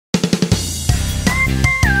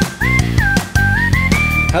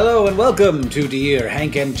Hello and welcome to Dear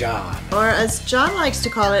Hank and John. Or as John likes to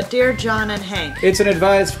call it, Dear John and Hank. It's an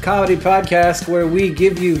advised comedy podcast where we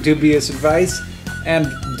give you dubious advice and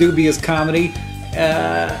dubious comedy.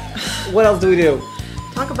 What else do we do?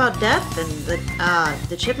 Talk about death and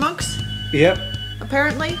the chipmunks, Yep.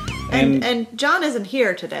 apparently. And John isn't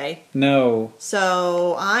here today. No.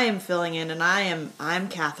 So I am filling in, and I'm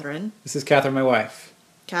Katherine. This is Katherine, my wife.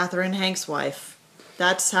 Katherine, Hank's wife.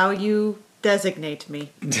 That's how you designate me.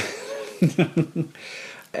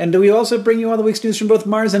 And we also bring you all the week's news from both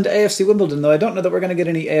Mars and AFC Wimbledon, though I don't know that we're going to get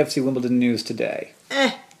any AFC Wimbledon news today.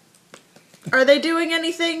 Are they doing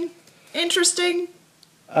anything interesting?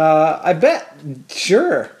 I bet.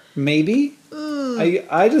 Sure. Maybe.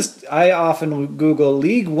 I often Google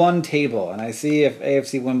League One table, and I see if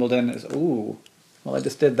AFC Wimbledon is... Ooh. Well, I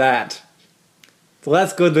just did that. It's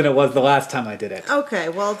less good than it was the last time I did it. Okay,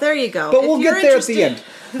 well, there you go. But we'll get there at the end.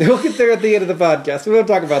 We'll get there at the end of the podcast. We won't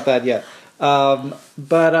talk about that yet.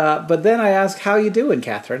 But then I ask, how you doing,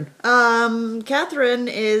 Katherine? Catherine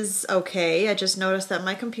is okay. I just noticed that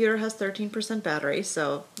my computer has 13% battery,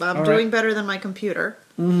 so I'm doing better than my computer.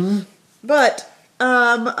 Mm-hmm. But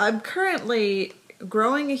I'm currently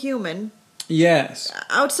growing a human. Yes.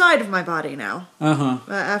 Outside of my body now. Uh-huh.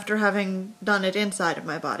 After having done it inside of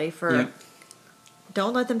my body for... Yep.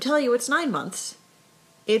 Don't let them tell you it's 9 months.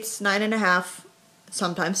 It's 9.5,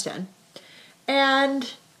 sometimes 10.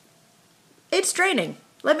 And it's draining,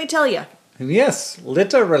 let me tell you. Yes,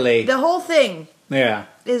 literally. The whole thing Yeah.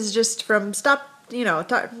 is just from start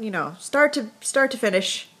to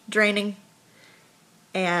finish, draining.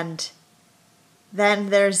 And then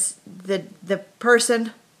there's the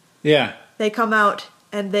person. Yeah. They come out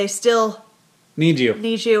and they still Need you.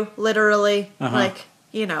 need you, literally. Uh-huh.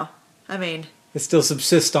 I mean... It still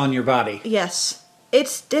subsists on your body. Yes.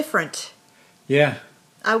 It's different. Yeah.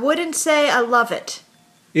 I wouldn't say I love it.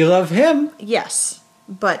 You love him? Yes.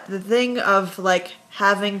 But the thing of,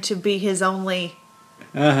 having to be his only...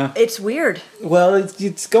 Uh-huh. It's weird. Well,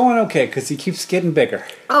 it's going okay, because he keeps getting bigger.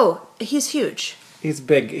 Oh, he's huge. He's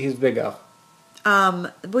big. He's big-o.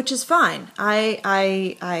 Which is fine.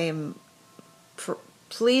 I am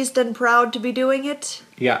pleased and proud to be doing it.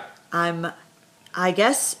 Yeah. I'm, I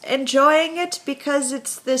guess, enjoying it because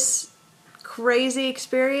it's this crazy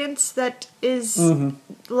experience that is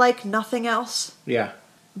like nothing else. Yeah.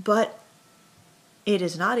 But it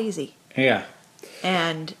is not easy. Yeah.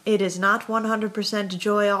 And it is not 100%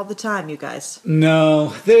 joy all the time, you guys.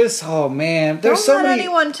 No. There's Don't let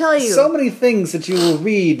anyone tell you. So many things that you will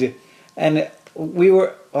read, and so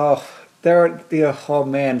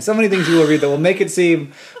many things you will read that will make it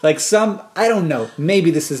seem like I don't know,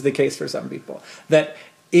 maybe this is the case for some people, that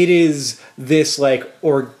it is this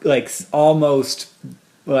almost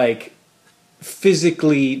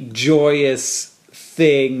physically joyous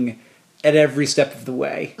thing at every step of the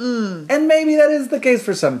way. And maybe that is the case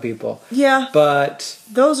for some people. Yeah. But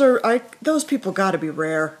those people gotta be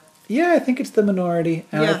rare. yeah, I think it's the minority,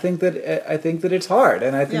 and Yeah. I think that it's hard,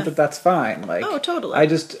 and I think that that's fine. Oh, totally.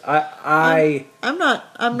 I'm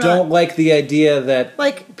not don't like the idea that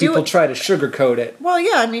people do it. try to sugarcoat it. Well,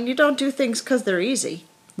 yeah, I mean, you don't do things because they're easy.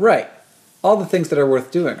 Right. All the things that are worth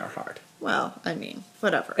doing are hard. Well, I mean,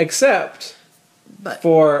 whatever. Except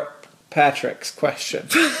for Patrick's question.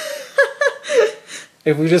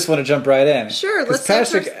 If we just want to jump right in. Sure, let's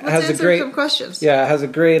Patrick answer some questions. Yeah, has a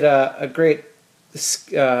great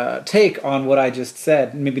take on what I just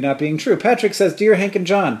said, maybe not being true. Patrick says, Dear Hank and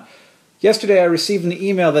John, yesterday I received an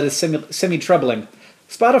email that is semi-troubling.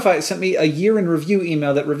 Spotify sent me a year in review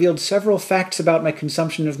email that revealed several facts about my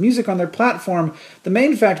consumption of music on their platform, the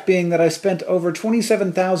main fact being that I spent over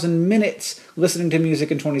 27,000 minutes listening to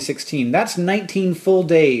music in 2016. That's 19 full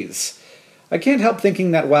days. I can't help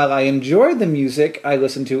thinking that while I enjoyed the music I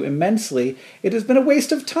listened to immensely, it has been a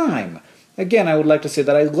waste of time. Again, I would like to say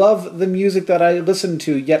that I love the music that I listen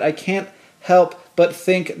to, yet I can't help but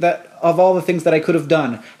think that of all the things that I could have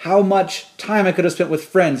done, how much time I could have spent with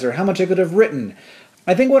friends, or how much I could have written.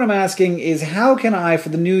 I think what I'm asking is, how can I, for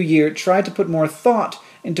the new year, try to put more thought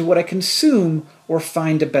into what I consume or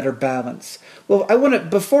find a better balance? Well,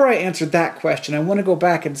 before I answer that question, I want to go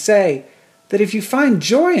back and say that if you find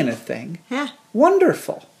joy in a thing,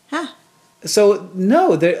 wonderful. So,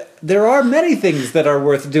 no, there are many things that are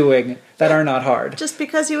worth doing that are not hard. Just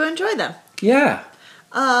because you enjoy them. Yeah.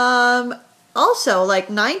 Also,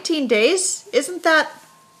 19 days, isn't that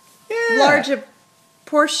large a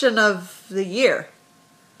portion of the year?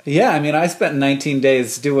 Yeah, I mean, I spent 19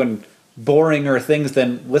 days doing boringer things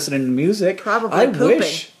than listening to music. Probably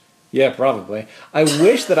pooping. Yeah, probably. I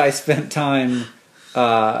wish that I spent time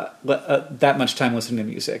that much time listening to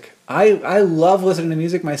music. I love listening to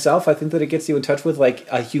music myself. I think that it gets you in touch with like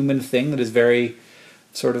a human thing that is very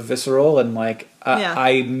sort of visceral, and like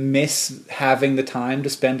I miss having the time to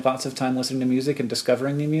spend lots of time listening to music and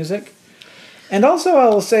discovering new music. And also, I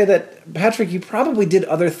will say that, Patrick, you probably did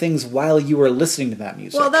other things while you were listening to that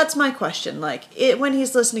music. Well, that's my question. Like, when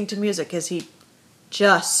he's listening to music, is he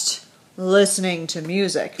just listening to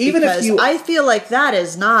music? Even because if I feel like that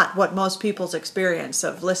is not what most people's experience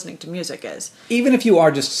of listening to music is. Even if you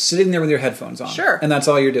are just sitting there with your headphones on. Sure. And that's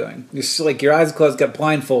all you're doing. You're just, like, your eyes closed, got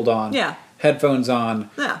blindfold on. Yeah. Headphones on.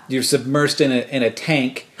 Yeah. You're submersed in a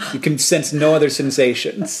tank. You can sense no other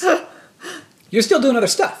sensations. You're still doing other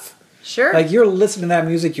stuff. Sure. Like, you're listening to that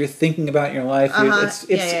music, you're thinking about your life. It's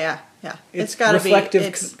yeah. It's gotta reflective, be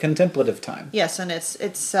reflective, contemplative time. Yes, and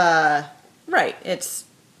it's right. It's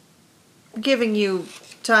giving you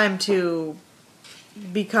time to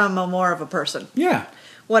become more of a person. Yeah.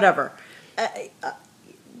 Whatever.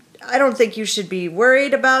 I don't think you should be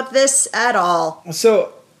worried about this at all.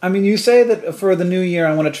 So, I mean, you say that for the new year,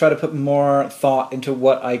 I want to try to put more thought into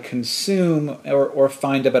what I consume or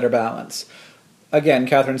find a better balance. Again,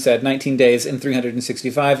 Catherine said 19 days in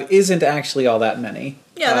 365 isn't actually all that many.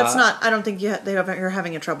 Yeah, that's not. I don't think you're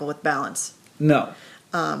having a trouble with balance. No.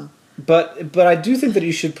 But I do think that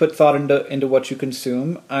you should put thought into what you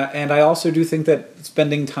consume, and I also do think that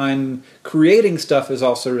spending time creating stuff is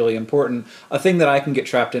also really important. A thing that I can get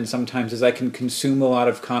trapped in sometimes is I can consume a lot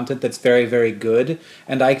of content that's very, very good,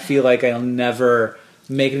 and I feel like I'll never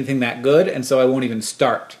make anything that good, and so I won't even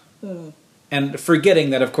start. And forgetting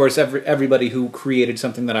that, of course, everybody who created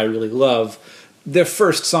something that I really love, their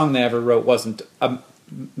first song they ever wrote wasn't a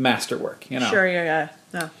masterwork, you know? Sure, yeah.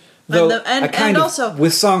 No. Though And also,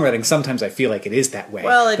 with songwriting, sometimes I feel like it is that way.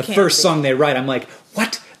 Well, the first song they write, I'm like,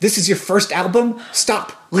 what? This is your first album?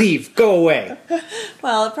 Stop, leave, go away.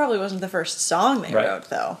 Well, it probably wasn't the first song they Right. wrote,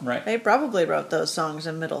 though. Right. They probably wrote those songs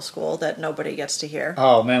in middle school that nobody gets to hear.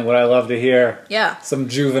 Oh man, what I love to hear. Yeah. Some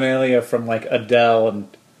juvenilia from like Adele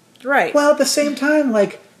and... Right. Well, at the same time,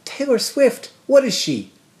 like, Taylor Swift, what is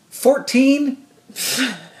she? 14?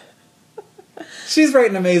 She's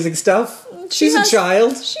writing amazing stuff. She's a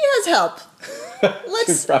child. She has help.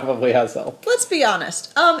 She probably has help. Let's be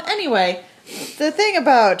honest. Anyway, the thing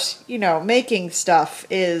about, making stuff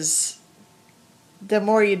is the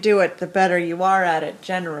more you do it, the better you are at it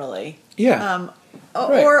generally. Yeah.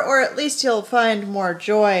 Right. Or at least you'll find more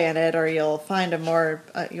joy in it, or you'll find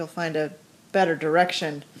a better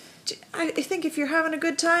direction. I think if you're having a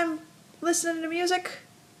good time listening to music,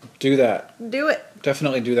 Do that. do it.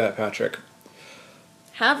 Definitely do that, Patrick.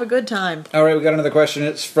 Have a good time. All right, we got another question.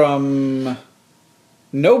 It's from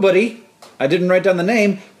nobody. I didn't write down the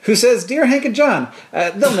name. Who says, "Dear Hank and John,"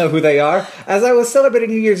 they'll know who they are. As I was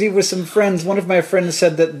celebrating New Year's Eve with some friends, one of my friends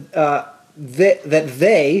said that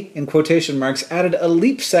they, in quotation marks, added a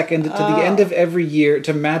leap second to the end of every year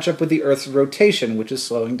to match up with the Earth's rotation, which is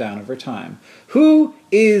slowing down over time. Who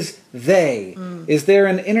is they? Is there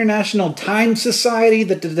an international time society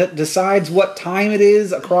that decides what time it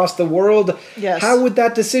is across the world? Yes. How would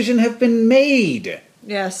that decision have been made?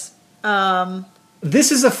 Yes.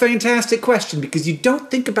 This is a fantastic question because you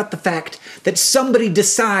don't think about the fact that somebody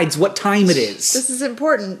decides what time it is. This is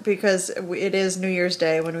important because it is New Year's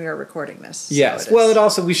Day when we are recording this. Yes. So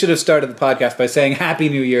Well, we should have started the podcast by saying Happy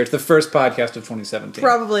New Year. It's the first podcast of 2017.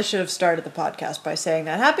 Probably should have started the podcast by saying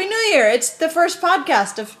that. Happy New Year! It's the first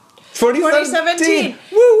podcast of 2017.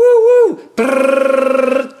 Woo, woo, woo.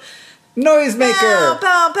 Brrrr. Noisemaker.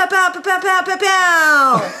 Pow, pow, pow, pow, pow, pow, pow,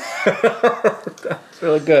 pow. That's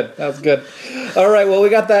really good. That was good. All right, well, we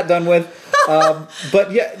got that done with.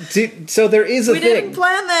 But yeah, so there is a thing. We didn't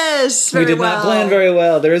plan this very We did well. not plan very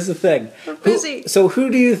well. There is a thing. We're busy. Who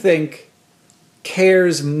do you think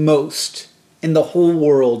cares most in the whole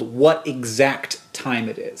world what exact time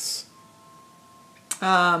it is?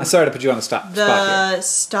 I'm sorry to put you on the spot here. The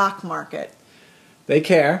stock market. They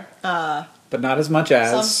care, but not as much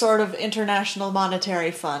as... Some sort of international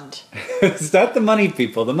monetary fund. It's not the money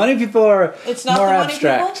people. The money people are It's not more the money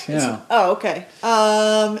abstract. people? Yeah. Oh, okay.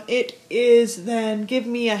 It is then, give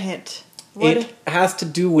me a hint. What? It has to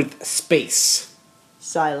do with space.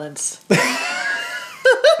 Silence.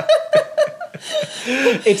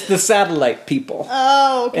 It's the satellite people.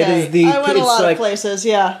 Oh, okay. It is the- I went a it's lot like- of places,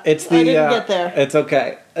 yeah. It's the. I didn't get there. It's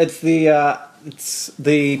okay. It's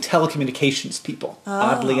the telecommunications people.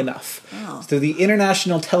 Oddly enough, Oh. so the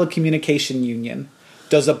International Telecommunication Union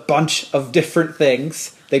does a bunch of different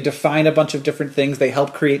things. They define a bunch of different things. They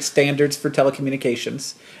help create standards for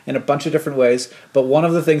telecommunications in a bunch of different ways. But one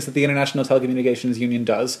of the things that the International Telecommunications Union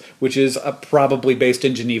does, which is probably based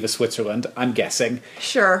in Geneva, Switzerland, I'm guessing.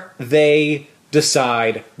 Sure. They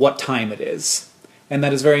decide what time it is. And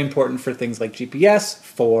that is very important for things like GPS,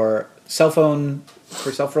 for cell phone,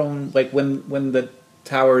 like when the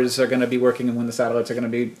towers are going to be working and when the satellites are going to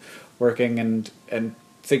be working and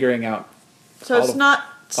figuring out. So it's not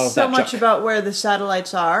so much about where the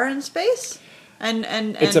satellites are in space, and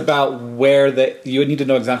it's about where you need to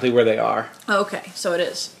know exactly where they are. Okay, so it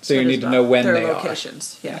is. So you need to know when they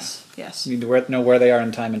locations. are. Yes, yeah. Yes. You need to know where they are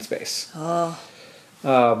in time and space. Oh.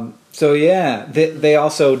 So yeah, they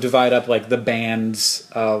also divide up like the bands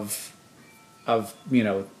of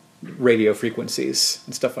radio frequencies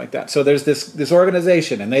and stuff like that. So there's this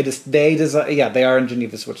organization, and they design. Yeah, they are in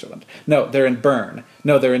Geneva, Switzerland. No, they're in Bern.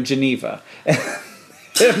 No, they're in Geneva.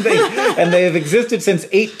 and they have existed since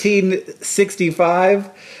 1865,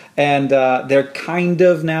 and they're kind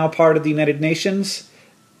of now part of the United Nations,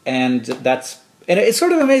 and it's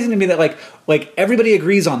sort of amazing to me that like everybody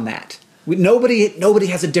agrees on that. Nobody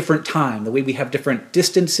has a different time. The way we have different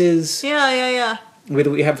distances. Yeah.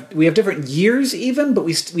 We have different years even, but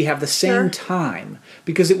we have the same time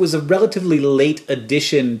because it was a relatively late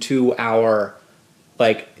addition to our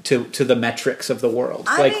to the metrics of the world.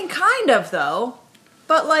 I mean, kind of though,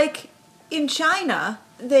 but like in China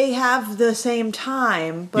they have the same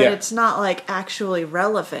time, but it's not like actually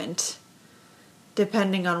relevant,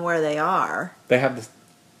 depending on where they are. They have this.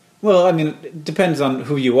 Well, I mean, it depends on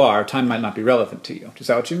who you are. Time might not be relevant to you. Is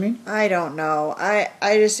that what you mean? I don't know.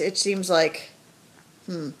 It seems like,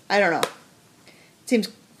 I don't know. It seems,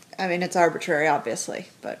 I mean, it's arbitrary, obviously,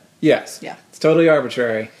 but. Yes. Yeah. It's totally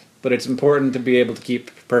arbitrary, but it's important to be able to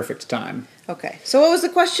keep perfect time. Okay. So what was the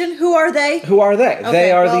question? Who are they? Who are they? Okay,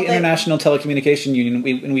 they are the International Telecommunication Union,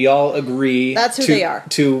 and we all agree. That's who they are.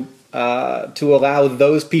 To allow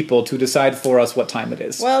those people to decide for us what time it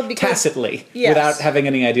is. Well, because, tacitly, without having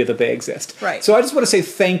any idea that they exist. Right. So I just want to say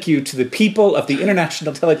thank you to the people of the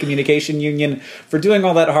International Telecommunication Union for doing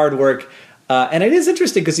all that hard work. And it is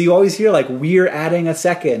interesting because you always hear like we're adding a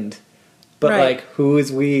second, but like who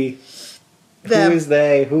is we? Them. Who is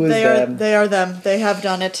they? Who is them? They are them. They have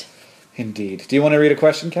done it. Indeed. Do you want to read a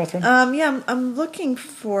question, Catherine? Yeah, I'm looking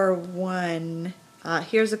for one.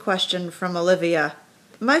 Here's a question from Olivia.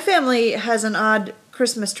 My family has an odd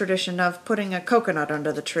Christmas tradition of putting a coconut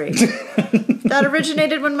under the tree. That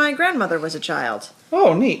originated when my grandmother was a child.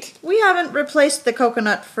 Oh, neat. We haven't replaced the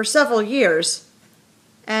coconut for several years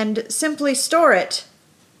and simply store it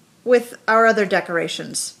with our other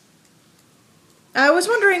decorations. I was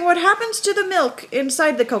wondering what happens to the milk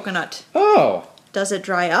inside the coconut. Oh. Does it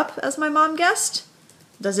dry up, as my mom guessed?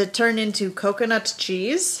 Does it turn into coconut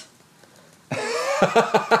cheese?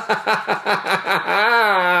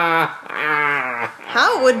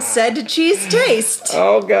 How would said cheese taste?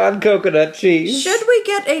 Oh God, coconut cheese. Should we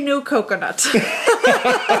get a new coconut?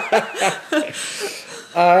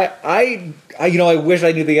 I wish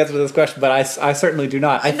I knew the answer to this question, but I certainly do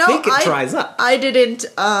not. I think it dries up. I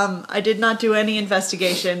did not do any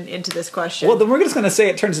investigation into this question. Well, then we're just going to say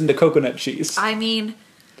it turns into coconut cheese. I mean,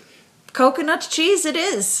 coconut cheese it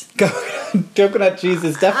is. Coconut cheese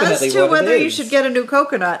is definitely what it is. As to whether you should get a new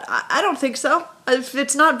coconut, I don't think so. If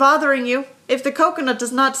it's not bothering you, if the coconut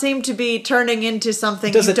does not seem to be turning into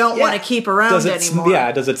something you don't want to keep around anymore.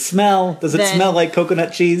 Does it smell? Does it smell like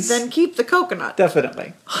coconut cheese? Then keep the coconut.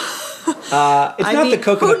 Definitely. It's not the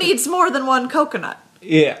coconut. Who needs more than one coconut?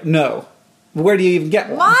 Yeah, no. Where do you even get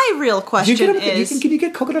one? My real question is... Can you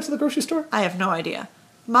get coconuts at the grocery store? I have no idea.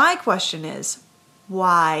 My question is,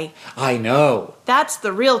 why? I know. That's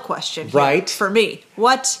the real question here, right? For me.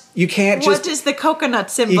 What does the coconut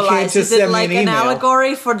symbolize? Is it like an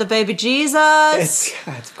allegory for the baby Jesus?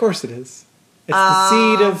 Of course it is. It's the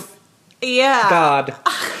seed of God.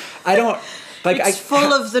 I don't... It's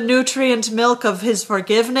full of the nutrient milk of his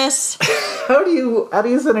forgiveness. How do you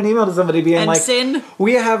send an email to somebody being like, sin?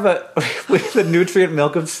 We have the nutrient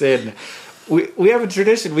milk of sin. We have a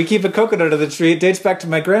tradition. We keep a coconut under the tree. It dates back to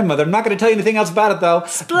my grandmother. I'm not going to tell you anything else about it, though.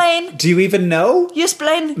 Explain. Do you even know? You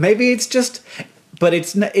explain. Maybe it's just... But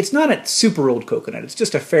it's not a super old coconut. It's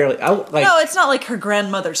just a fairly... No, it's not like her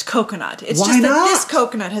grandmother's coconut. It's just that this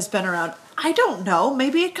coconut has been around. I don't know.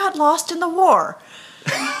 Maybe it got lost in the war.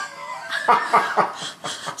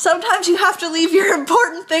 Sometimes you have to leave your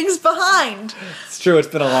important things behind. It's true. It's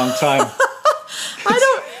been a long time.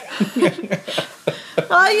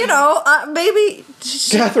 Maybe...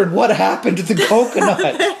 Catherine, what happened to the coconut?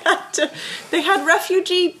 They had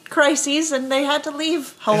refugee crises and they had to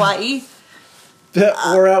leave Hawaii.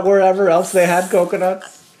 or wherever else they had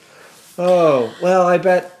coconuts. Oh, well, I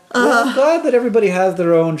bet. Well, I'm glad that everybody has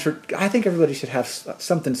their own. I think everybody should have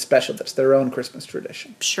something special that's their own Christmas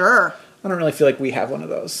tradition. Sure. I don't really feel like we have one of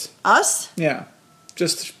those. Us? Yeah.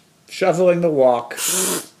 Just shoveling the walk,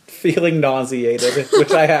 feeling nauseated,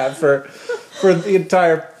 which I have for the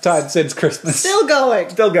entire time since Christmas. Still going.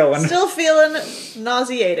 Still feeling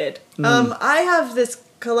nauseated. I have this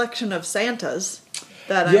collection of Santas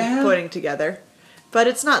that I'm putting together. But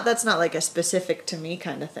that's not like a specific to me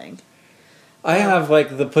kind of thing. I have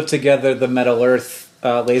like the put together the Metal Earth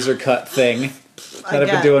laser cut thing that I've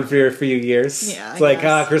been doing for a few years. Yeah, it's like,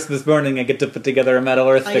 Christmas morning I get to put together a Metal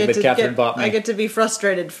Earth thing that Katherine bought me. I get to be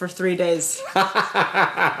frustrated for 3 days.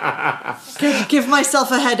 Give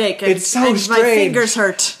myself a headache and, it's so and strange. My fingers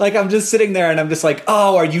hurt. Like I'm just sitting there and I'm just like,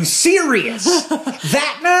 oh, are you serious?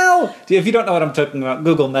 That now? If you don't know what I'm talking about,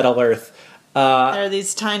 Google Metal Earth. There are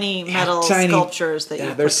these tiny metal sculptures that you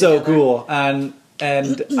put they're so together. cool.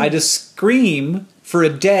 And I just scream for a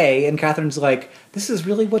day, and Catherine's like, "This is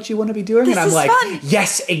really what you want to be doing?" This and I'm is like, fun.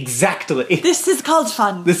 "Yes, exactly. This is called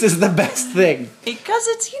fun. This is the best thing." Because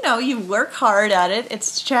it's, you work hard at it,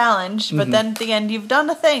 it's a challenge, but then at the end you've done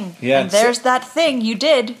a thing. Yeah, and there's that thing you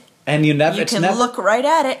did. And you can look right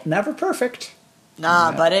at it. Never perfect.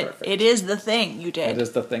 Nah, but it is the thing you did. It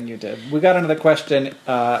is the thing you did. We got another question.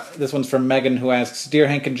 This one's from Megan, who asks, "Dear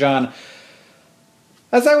Hank and John,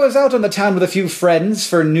 as I was out on the town with a few friends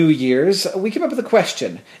for New Year's, we came up with a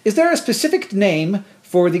question. Is there a specific name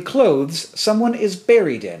for the clothes someone is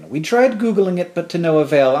buried in? We tried Googling it, but to no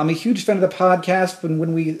avail. I'm a huge fan of the podcast, but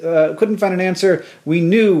when we couldn't find an answer, we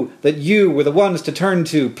knew that you were the ones to turn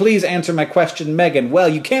to. Please answer my question, Megan." Well,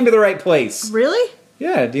 you came to the right place. Really?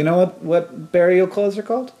 Yeah, do you know what burial clothes are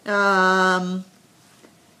called?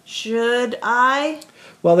 Should I?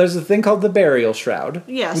 Well, there's a thing called the burial shroud.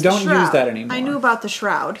 Yes, we don't use that anymore. I knew about the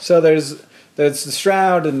shroud. So there's the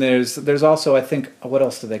shroud, and there's also, I think, what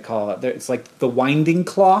else do they call it? It's like the winding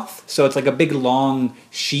cloth. So it's like a big long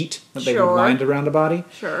sheet that they would wind around a body.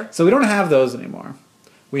 Sure. So we don't have those anymore.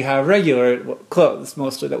 We have regular clothes,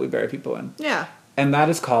 mostly, that we bury people in. Yeah. And that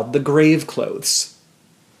is called the grave clothes.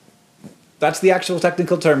 That's the actual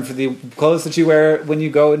technical term for the clothes that you wear when you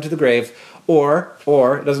go into the grave. Or,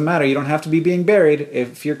 it doesn't matter, you don't have to be being buried.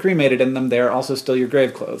 If you're cremated in them, they're also still your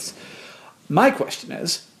grave clothes. My question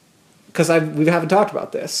is, because we haven't talked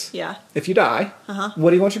about this. Yeah. If you die, what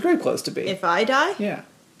do you want your grave clothes to be? If I die? Yeah.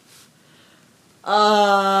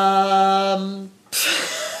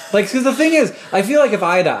 Because the thing is, I feel like if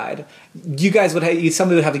I died, you guys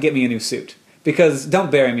somebody would have to get me a new suit. Because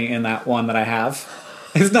don't bury me in that one that I have.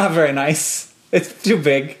 It's not very nice. It's too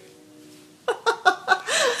big.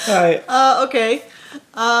 Okay.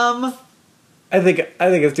 I think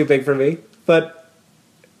it's too big for me, but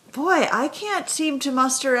boy, I can't seem to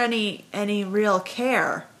muster any real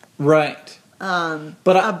care. Right.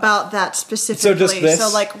 About that specifically. So just this. So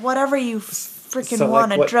like whatever you freaking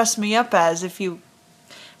want to dress me up as, if you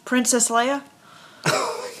Princess Leia.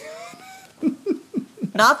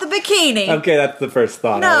 Not the bikini. Okay, that's the first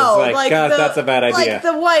thought. No, I was like, God, that's a bad idea. Like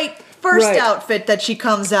the white first outfit that she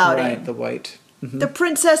comes out in. Right, the white. Mm-hmm. The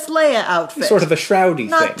Princess Leia outfit. Sort of a shroudy thing.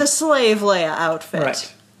 Not the slave Leia outfit.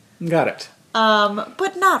 Right. Got it.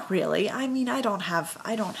 But not really. I mean, I don't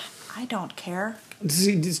care.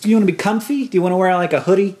 Do you want to be comfy? Do you want to wear like a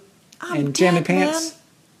hoodie and jammy pants?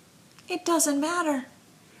 Man. It doesn't matter.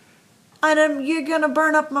 You're gonna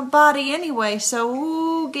burn up my body anyway, so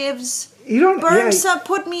who gives?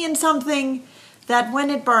 Put me in something that when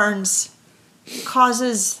it burns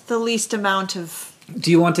causes the least amount of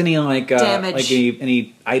Do you want any damage. like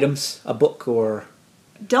any items, a book or?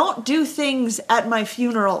 Don't do things at my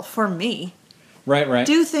funeral for me. Right.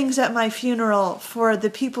 Do things at my funeral for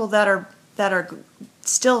the people that are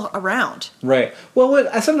still around. Right.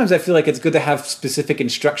 Well, sometimes I feel like it's good to have specific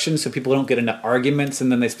instructions so people don't get into arguments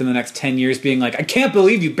and then they spend the next 10 years being like, "I can't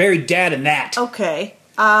believe you buried Dad in that." Okay.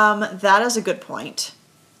 That is a good point.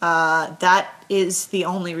 That is the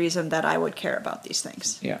only reason that I would care about these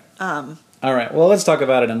things. Yeah. All right. Well, let's talk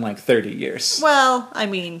about it in like 30 years. Well, I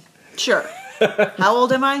mean, sure. How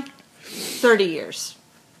old am I? 30 years.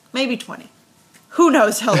 Maybe 20. Who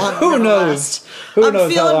knows how long Who I'm knows? last. Who I'm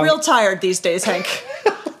knows feeling real tired these days, Hank.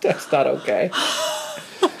 That's not okay.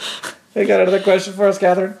 You got another question for us,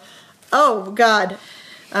 Catherine? Oh, God.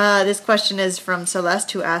 This question is from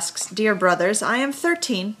Celeste, who asks, "Dear brothers, I am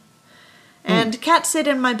 13 and cat sit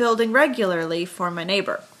in my building regularly for my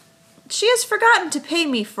neighbor. She has forgotten to pay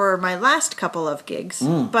me for my last couple of gigs,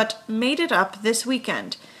 but made it up this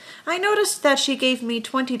weekend. I noticed that she gave me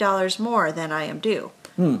 $20 more than I am due.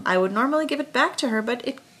 I would normally give it back to her, but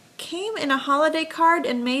it came in a holiday card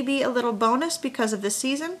and maybe a little bonus because of the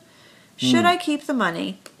season. Should I keep the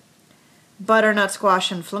money? Butternut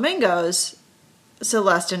squash and flamingos,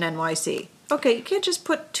 Celeste and NYC. Okay, you can't just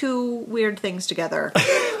put two weird things together.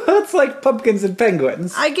 It's like pumpkins and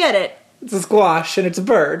penguins. I get it. It's a squash and it's a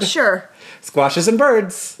bird. Sure. Squashes and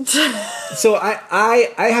birds. So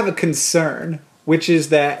I have a concern, which is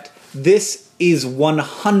that this is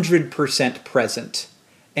 100% present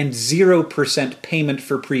and 0% payment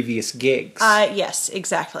for previous gigs. Yes,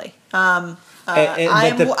 exactly. I'm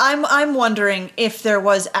wondering if there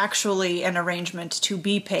was actually an arrangement to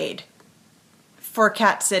be paid for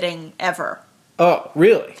cat sitting ever. Oh,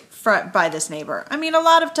 really? By this neighbor. I mean, a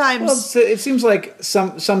lot of times... Well, it seems like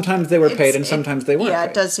sometimes they were paid and sometimes they weren't Yeah,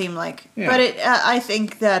 paid. it does seem like... Yeah. But I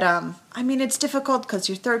think that, I mean, it's difficult because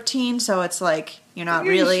you're 13, so it's like, you're not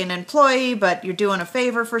really an employee, but you're doing a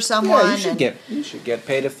favor for someone. Yeah, you should get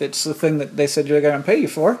paid if it's the thing that they said you're going to pay you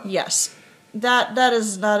for. Yes. That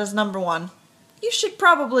is number one. You should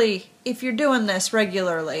probably, if you're doing this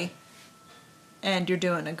regularly, and you're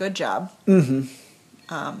doing a good job...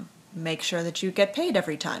 make sure that you get paid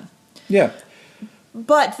every time. Yeah.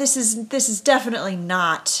 But this is definitely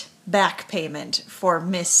not back payment for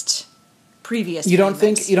missed previous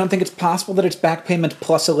payments. You don't think it's possible that it's back payment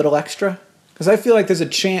plus a little extra? Because I feel like there's a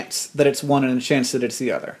chance that it's one and a chance that it's the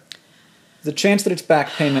other. There's a chance that it's back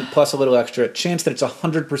payment plus a little extra, a chance that it's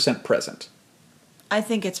 100% present. I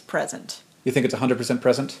think it's present. You think it's 100%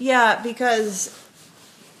 present? Yeah, because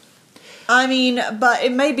I mean, but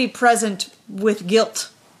it may be present with guilt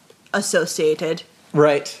associated.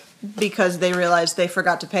 Right. Because they realized they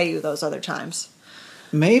forgot to pay you those other times.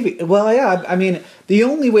 Maybe. Well, yeah, I mean, the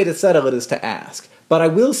only way to settle it is to ask. But I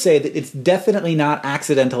will say that it's definitely not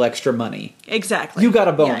accidental extra money. Exactly. You got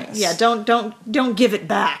a bonus. Yeah, don't give it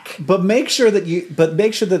back. But make sure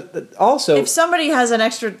that also if somebody has an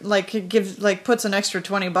extra puts an extra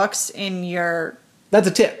 $20 in your that's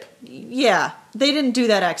a tip. Yeah, they didn't do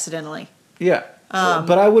that accidentally. Yeah.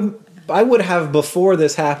 But I would have before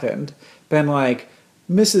this happened been like,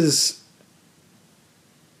 Mrs.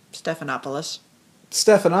 Stephanopoulos.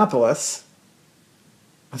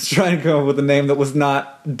 I was trying to come up with a name that was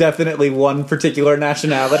not definitely one particular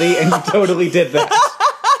nationality, and you totally did that.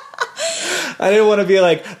 I didn't want to be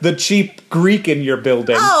like the cheap Greek in your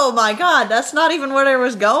building. Oh my God, that's not even where I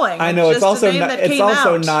was going. I know, it's also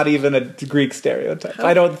not, not even a Greek stereotype.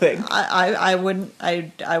 I don't think. I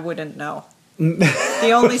wouldn't know.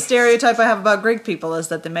 The only stereotype I have about Greek people is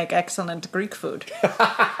that they make excellent Greek food.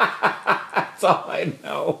 That's all I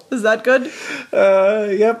know. Is that good?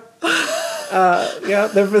 Yep. Yeah,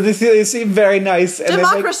 they seem very nice. And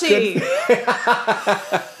Democracy!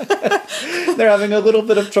 They're having a little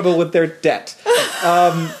bit of trouble with their debt.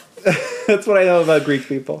 That's what I know about Greek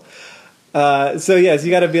people. So yes,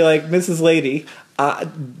 you got to be like, Mrs. Lady,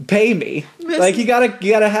 pay me. Like you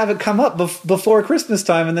gotta have it come up before Christmas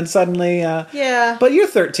time, and then suddenly. Yeah. But you're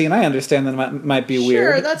 13. I understand that might be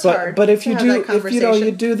weird. Sure, that's hard. But if you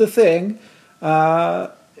do the thing,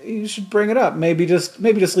 you should bring it up. Maybe just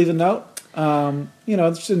leave a note.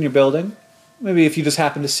 It's in your building. Maybe if you just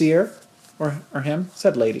happen to see her or him,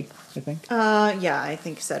 said lady, I think. Yeah, I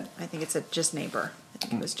think it said just neighbor. I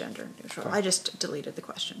think it was gender neutral. Okay. I just deleted the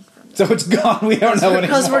question from the... So it's gone. We don't know anymore.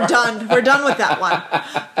 Because we're done. We're done with that one.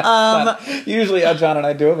 Usually John and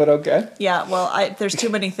I do it, but okay. Yeah, well, there's too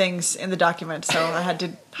many things in the document, so I have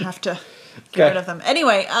to get rid of them.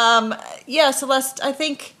 Anyway, Celeste, I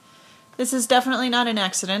think this is definitely not an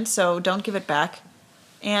accident, so don't give it back.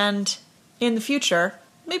 And in the future,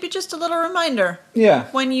 maybe just a little reminder. Yeah.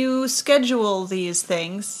 When you schedule these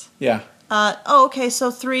things. Yeah. Okay, so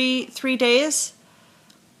three days.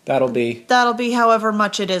 That'll be however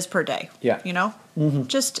much it is per day. Yeah. You know? Mm-hmm.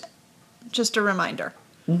 Just a reminder.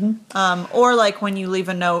 Mm-hmm. Or like when you leave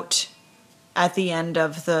a note at the end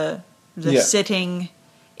of the sitting,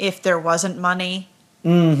 if there wasn't money,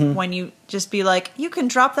 when you just be like, you can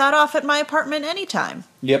drop that off at my apartment anytime.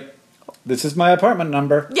 Yep. This is my apartment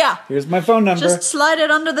number. Yeah. Here's my phone number. Just slide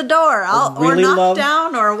it under the door. Or knock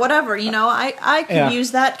down or whatever. You know, I could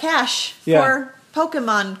use that cash for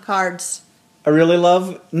Pokemon cards. I really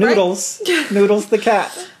love Noodles. Right? Noodles the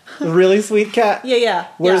cat. The really sweet cat. Yeah.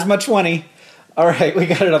 Where's my 20? All right, we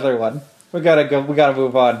got another one. We gotta go. We gotta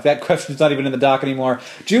move on. That question's not even in the doc anymore.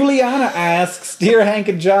 Juliana asks, Dear Hank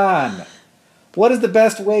and John, what is the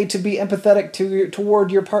best way to be empathetic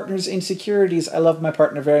toward your partner's insecurities? I love my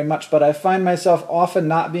partner very much, but I find myself often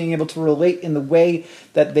not being able to relate in the way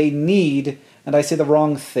that they need, and I say the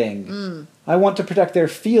wrong thing. I want to protect their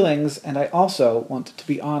feelings, and I also want to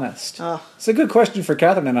be honest. Oh. It's a good question for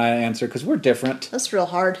Katherine and I to answer, because we're different. That's real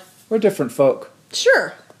hard. We're different folk.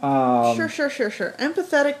 Sure. Sure.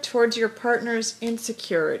 Empathetic towards your partner's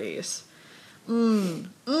insecurities.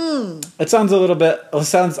 It sounds a little bit.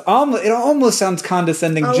 It almost sounds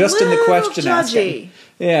condescending just in the question judgy. asking.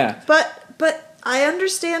 Yeah, But I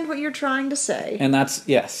understand what you're trying to say. and that's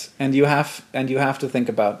yes, and you have to think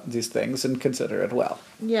about these things and consider it well.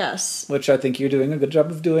 Yes. Which I think you're doing a good job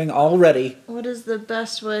of doing already. What is the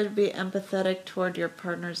best way to be empathetic toward your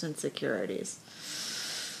partner's insecurities?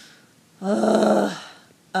 How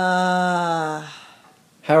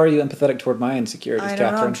are you empathetic toward my insecurities, I don't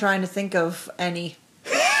know. Catherine? I'm trying to think of any.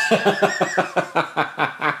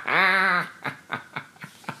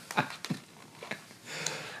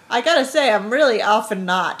 I gotta say, I'm really often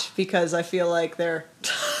not, because I feel like they're...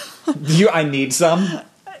 I need some.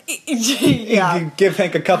 Yeah. You give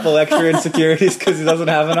Hank a couple extra insecurities because he doesn't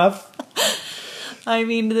have enough. I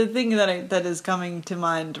mean, the thing that is coming to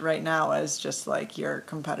mind right now is just like your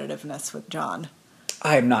competitiveness with John.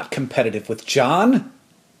 I am not competitive with John.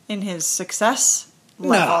 In his success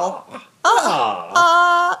level.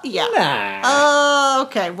 No. Yeah. Nah.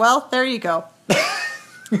 Okay, well, there you go.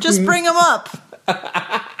 Just bring them up.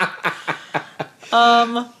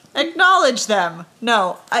 Acknowledge them.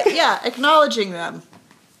 No, acknowledging them.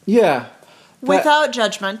 Yeah. Without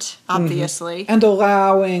judgment, obviously. And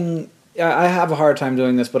allowing... I have a hard time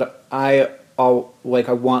doing this, but I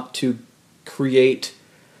want to create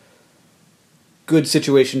good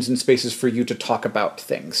situations and spaces for you to talk about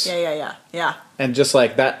things. Yeah. And just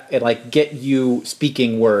like that, it get you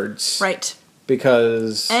speaking words. Right.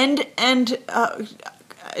 Because... And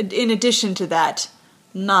in addition to that,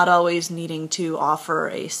 not always needing to offer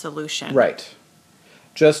a solution. Right.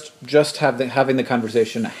 Just having the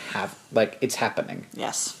conversation it's happening.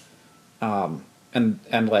 Yes. And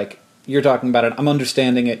you're talking about it, I'm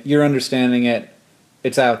understanding it, you're understanding it,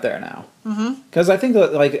 it's out there now. Because I think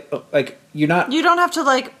that you're not... You don't have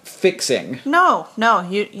to fixing. No,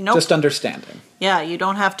 you know. Just understanding. Yeah, you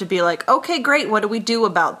don't have to be like, okay, great, what do we do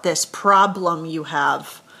about this problem you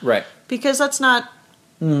have? Right. Because that's not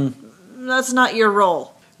your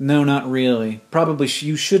role. No, not really. Probably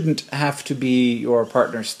you shouldn't have to be your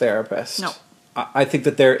partner's therapist. No. I think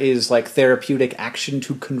that there is therapeutic action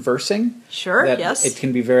to conversing. Sure, that yes. It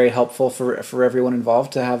can be very helpful for everyone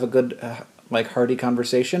involved to have a good, hearty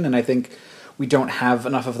conversation. And I think we don't have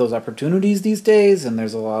enough of those opportunities these days. And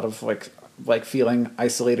there's a lot of feeling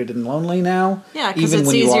isolated and lonely now. Yeah, because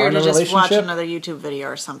it's easier to just watch another YouTube video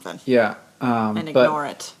or something. Yeah. And ignore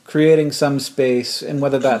it. Creating some space, and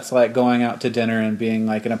whether that's going out to dinner and being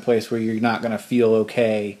in a place where you're not going to feel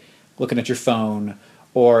okay looking at your phone,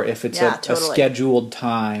 or if it's a scheduled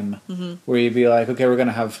time where you'd be like, okay, we're going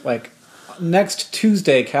to have next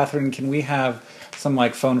Tuesday, Catherine, can we have some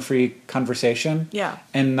phone-free conversation? Yeah.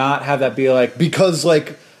 And not have that be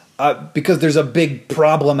because there's a big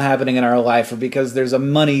problem happening in our life, or because there's a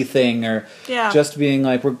money thing, or just being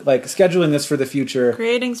we're scheduling this for the future.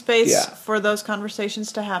 Creating space for those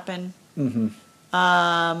conversations to happen.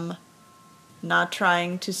 Not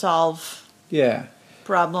trying to solve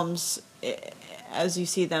problems as you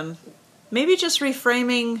see them. Maybe just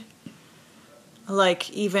reframing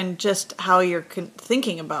even just how you're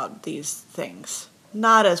thinking about these things.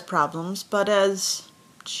 Not as problems, but as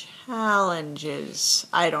challenges.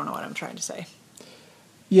 I don't know what I'm trying to say.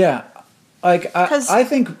 Yeah. I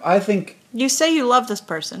think you say you love this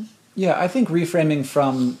person. Yeah, I think reframing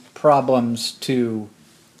from problems to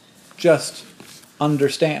just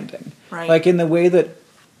understanding. Right. In the way that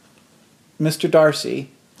Mr. Darcy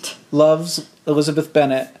loves Elizabeth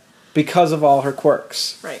Bennet because of all her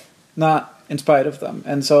quirks. Right. Not in spite of them.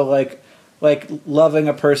 And so loving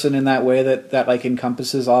a person in that way that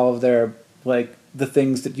encompasses all of their the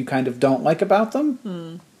things that you kind of don't like about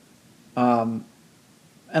them. And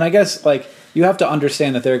I guess you have to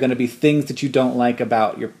understand that there are going to be things that you don't like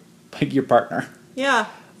about your partner. Yeah.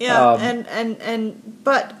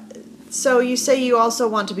 But so you say you also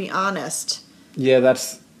want to be honest. Yeah, that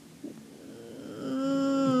is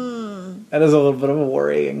a little bit of a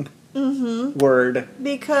worrying word.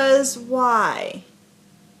 Because why?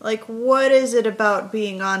 What is it about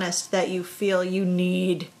being honest that you feel you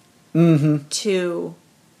need to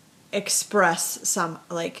express some,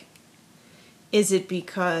 is it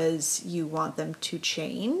because you want them to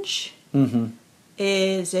change?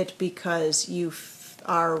 Is it because you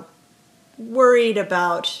are worried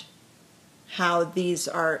about how this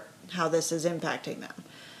is impacting them?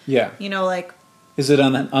 Yeah. Is it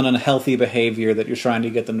on unhealthy behavior that you're trying to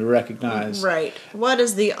get them to recognize? Right. What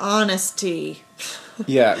is the honesty?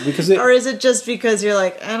 Yeah, because or is it just because you're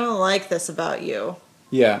I don't like this about you?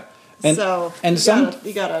 Yeah. You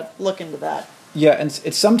gotta look into that. Yeah, and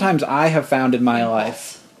it's sometimes I have found in my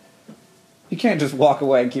life You can't just walk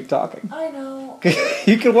away and keep talking. I know.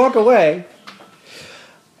 You can walk away.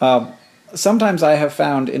 Sometimes I have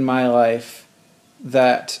found in my life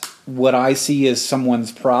that what I see as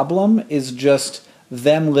someone's problem is just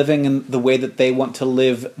them living in the way that they want to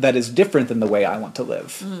live that is different than the way I want to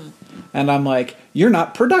live. And I'm like, you're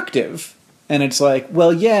not productive. And it's like,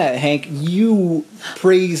 well, yeah, Hank, you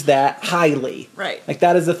praise that highly. Right. Like,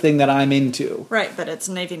 that is the thing that I'm into. Right, but it's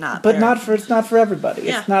maybe not. But it's not for everybody.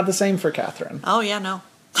 Yeah. It's not the same for Katherine. Oh, yeah, no.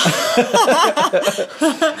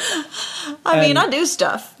 I mean, I do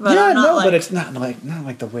stuff, but yeah, I'm not like... but it's not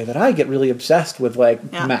like the way that I get really obsessed with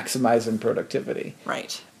maximizing productivity.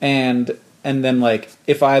 Right. And then like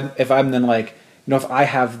if I'm then like, if I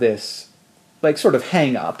have this like sort of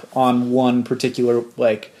hang up on one particular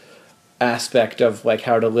like aspect of like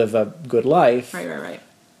how to live a good life. Right.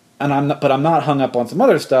 And I'm not hung up on some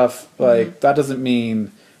other stuff. Like that doesn't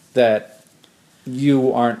mean that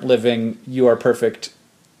you aren't living your perfect,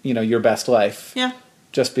 your best life. Yeah.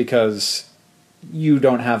 Just because you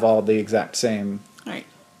don't have all the exact same right.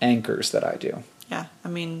 anchors that I do. Yeah. I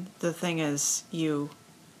mean, the thing is, you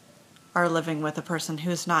are living with a person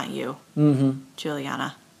who's not you. Mm-hmm.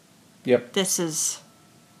 Juliana. Yep.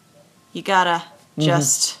 You gotta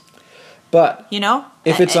just... But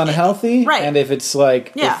if it's unhealthy, right. and if it's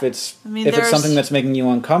like if it's something that's making you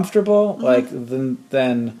uncomfortable, like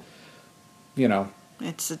then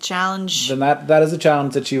it's a challenge. Then that is a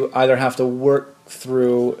challenge that you either have to work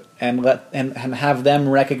through and have them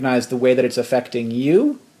recognize the way that it's affecting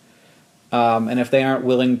you. And if they aren't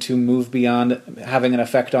willing to move beyond having an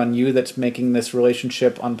effect on you that's making this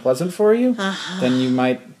relationship unpleasant for you, then you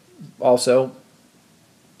might also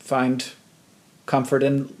find comfort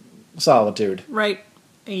in solitude. Right.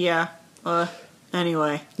 Yeah.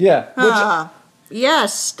 Anyway. Yeah.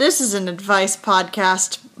 Yes, this is an advice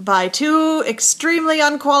podcast by two extremely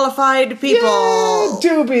unqualified people. Yeah,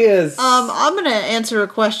 dubious. I'm going to answer a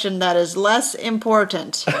question that is less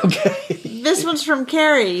important. Okay. This one's from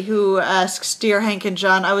Carrie, who asks, Dear Hank and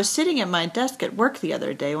John, I was sitting at my desk at work the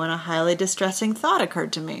other day when a highly distressing thought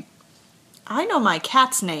occurred to me. I know my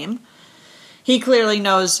cat's name. He clearly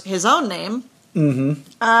knows his own name.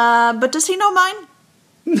 But does he know mine?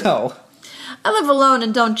 No. I live alone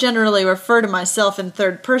and don't generally refer to myself in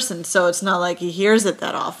third person, so it's not like he hears it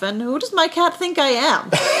that often. Who does my cat think I am?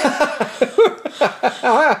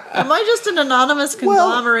 Am I just an anonymous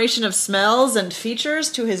conglomeration of smells and features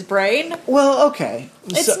to his brain? Well, okay.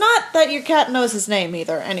 It's not that your cat knows his name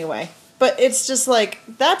either, anyway. But it's just like,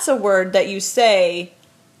 that's a word that you say...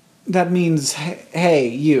 That means, hey,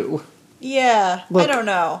 you. Yeah, Look, I don't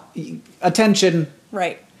know. Attention.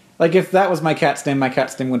 Right. Like, if that was my cat's name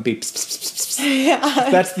would be pss, pss, pss, pss. Yeah.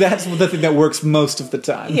 That's the thing that works most of the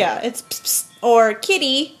time. Yeah, it's pss, pss, or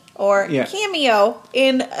kitty, or cameo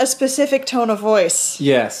in a specific tone of voice.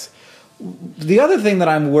 Yes. The other thing that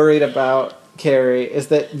I'm worried about, Carrie, is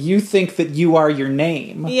that you think that you are your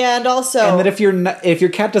name. Yeah, and also... And that if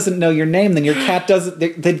your cat doesn't know your name, then your cat doesn't...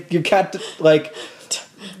 your cat, like...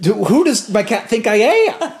 Who does my cat think I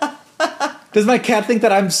am? Does my cat think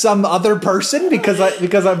that I'm some other person because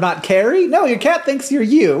I'm not Carrie? No, your cat thinks you're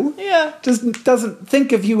you. Yeah. Just doesn't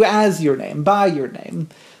think of you as your name, by your name.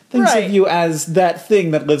 Thinks right. of you as that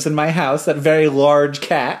thing that lives in my house, that very large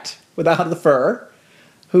cat without the fur,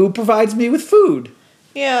 who provides me with food.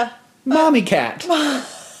 Yeah. Mommy cat.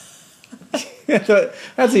 That's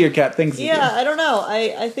what your cat thinks of you. Yeah, I don't know.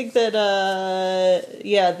 I think that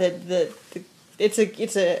it's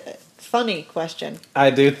a funny question. I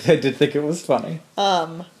did think it was funny.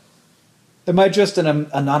 Am I just an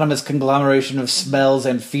anonymous conglomeration of smells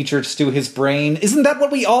and features to his brain? Isn't that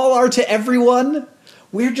what we all are to everyone?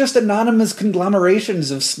 We're just anonymous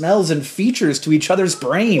conglomerations of smells and features to each other's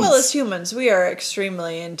brains. Well, as humans, we are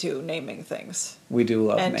extremely into naming things. We do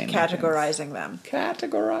love naming and categorizing them.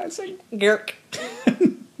 Categorizing. Yerk.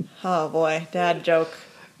 Oh boy, dad joke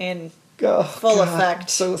in full effect. I'm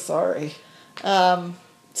so sorry.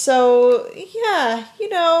 So, yeah,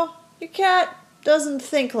 your cat doesn't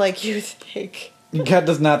think like you think. Your cat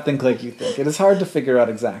does not think like you think. It is hard to figure out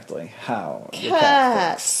exactly how your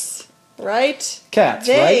cat thinks. Right? Cats,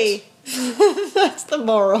 right? That's the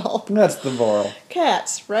moral. That's the moral.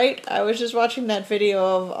 Cats, right? I was just watching that video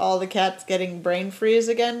of all the cats getting brain freeze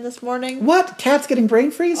again this morning. What? Cats getting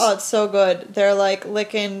brain freeze? Oh, it's so good. They're like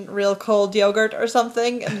licking real cold yogurt or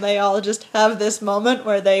something, and they all just have this moment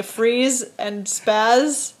where they freeze and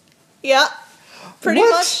spaz. Yeah. Pretty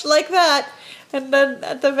much like that. And then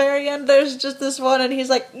at the very end, there's just this one, and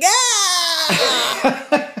he's like, yeah!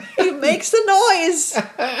 He makes a noise.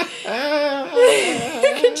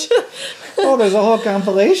 Oh, there's a whole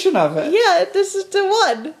compilation of it. Yeah, this is the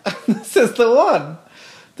one. This is the one.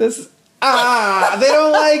 They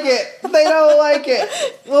don't like it. They don't like it.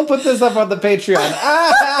 We'll put this up on the Patreon.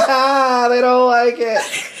 They don't like it.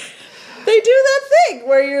 They do that thing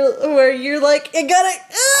where you're like, you gotta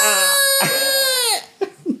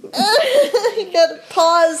you gotta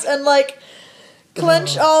pause and like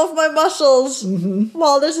clench all of my muscles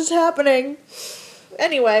while this is happening.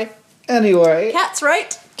 Anyway, cat's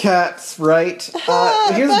right. Cat's right.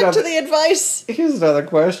 Back to the advice. Here's another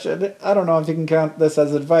question. I don't know if you can count this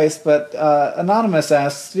as advice, but Anonymous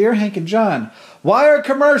asks, Dear Hank and John, why are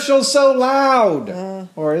commercials so loud?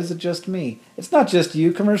 Or is it just me? It's not just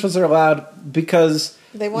you. Commercials are loud because...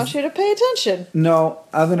 They want you to pay attention. No,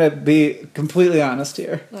 I'm going to be completely honest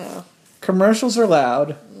here. Oh. Commercials are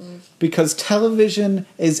loud because television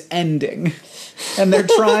is ending. And they're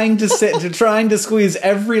trying to squeeze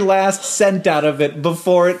every last cent out of it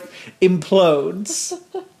before it implodes.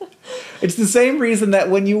 It's the same reason that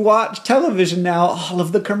when you watch television now, all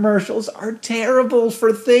of the commercials are terrible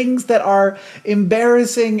for things that are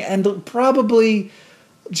embarrassing and probably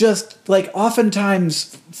just like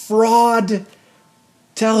oftentimes fraud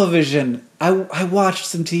television. I watched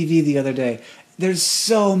some TV the other day. There's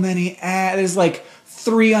so many ads. There's like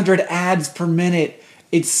 300 ads per minute.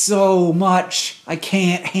 It's so much. I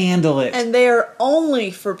can't handle it. And they are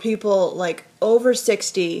only for people like over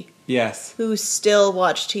 60. Yes. Who still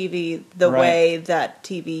watch TV the way that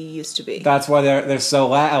TV used to be. That's why they're so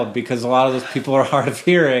loud, because a lot of those people are hard of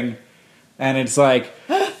hearing. And it's like,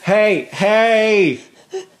 hey!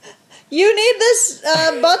 You need this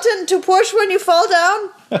button to push when you fall down?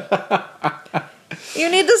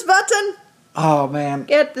 You need this button? Oh, man.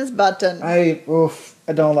 Get this button. I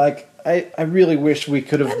don't like... I really wish we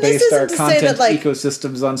could have based our content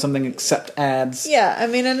ecosystems on something except ads. Yeah, I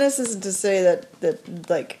mean, and this isn't to say that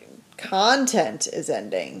like, content is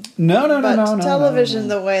ending. No. But television,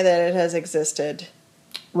 the way that it has existed.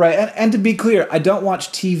 Right, and to be clear, I don't watch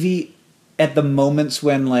TV at the moments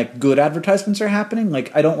when, like, good advertisements are happening.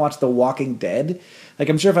 Like, I don't watch The Walking Dead. Like,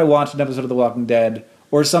 I'm sure if I watched an episode of The Walking Dead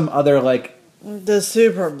or some other, like... The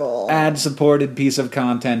Super Bowl. Ad-supported piece of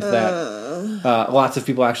content that lots of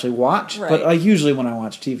people actually watch. Right. But usually when I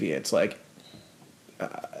watch TV, it's like...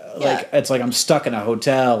 it's like I'm stuck in a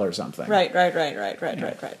hotel or something. Right.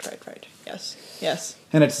 Yes.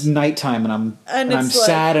 And it's nighttime, and I'm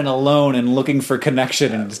sad and alone and looking for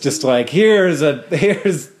connection, and it's just like here's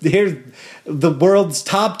the world's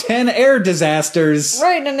top 10 air disasters.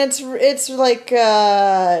 Right, and it's like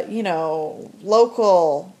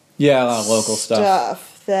local. Yeah, a lot of local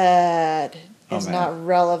stuff that is not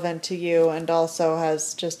relevant to you, and also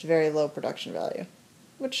has just very low production value,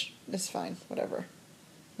 which is fine. Whatever.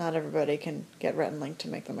 Not everybody can get Rhett and Link to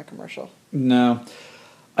make them a commercial. No.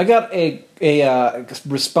 I got a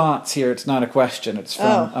response here. It's not a question. It's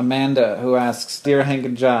from Amanda, who asks, Dear Hank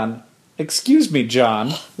and John, excuse me,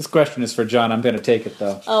 John. This question is for John. I'm going to take it,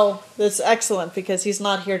 though. Oh, that's excellent, because he's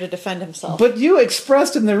not here to defend himself. But you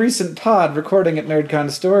expressed in the recent pod recording at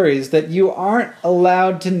NerdCon Stories that you aren't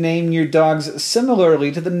allowed to name your dogs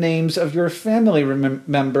similarly to the names of your family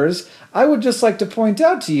members. I would just like to point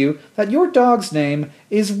out to you that your dog's name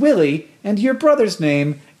is Willie and your brother's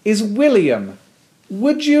name is William.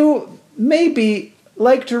 Would you maybe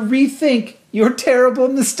like to rethink your terrible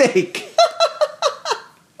mistake?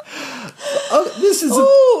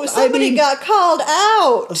 Somebody got called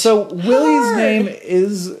out. So Willie's name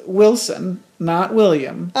is Wilson, not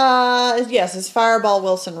William. Yes, it's Fireball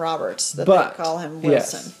Wilson Roberts they call him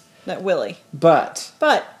Wilson. Yes. Not Willie. But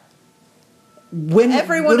when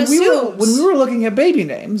everyone assumes. When we were looking at baby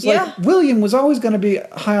names, like William was always going to be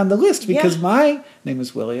high on the list because my name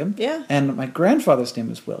is William, and my grandfather's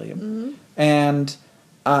name is William, and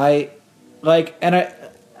I'm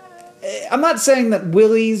not saying that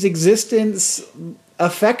Willie's existence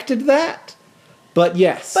affected that, but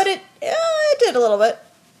yes. But it did a little bit.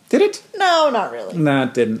 Did it? No, not really. No,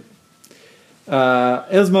 it didn't.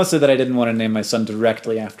 It was mostly that I didn't want to name my son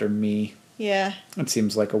directly after me. Yeah. It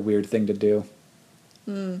seems like a weird thing to do.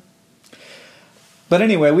 But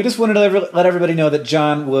anyway, we just wanted to let everybody know that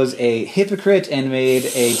John was a hypocrite and made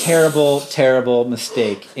a terrible, terrible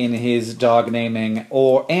mistake in his dog naming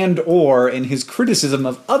or in his criticism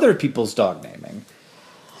of other people's dog naming.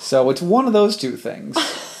 So it's one of those two things.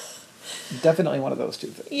 Definitely one of those two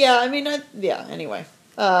things. Yeah, I mean, anyway.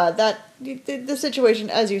 The situation,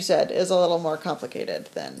 as you said, is a little more complicated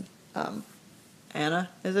than Anna,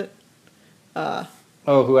 is it?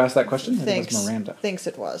 Who asked that question? I think it was Miranda. Thinks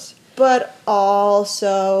it was. But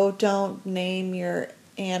also, don't name your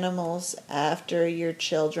animals after your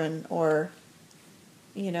children or,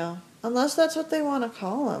 Unless that's what they want to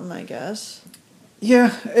call them, I guess.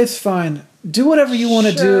 Yeah, it's fine. Do whatever you want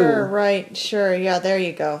to Sure, do. right, sure. Yeah, there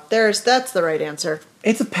you go. That's the right answer.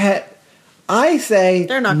 It's a pet. I say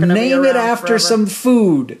They're not gonna be name it around after forever. some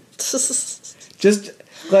food. Just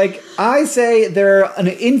like I say, there are an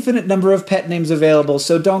infinite number of pet names available,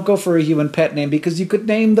 so don't go for a human pet name because you could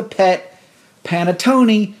name the pet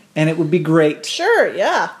Panettone and it would be great. Sure,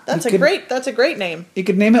 yeah. That's a great name. You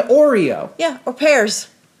could name it Oreo. Yeah, or pears.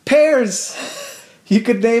 Pears. You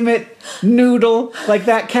could name it Noodle, like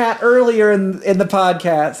that cat earlier in the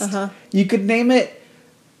podcast. Uh-huh. You could name it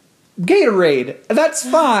Gatorade. That's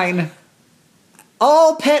fine.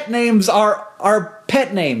 All pet names are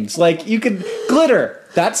pet names. Like, you could... Glitter.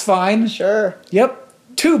 That's fine. Sure. Yep.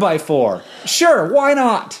 2x4. Sure, why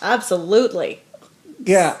not? Absolutely.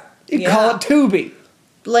 Yeah. You call it Tubi.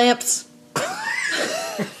 Lamps.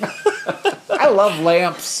 I love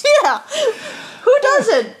lamps. Yeah. Who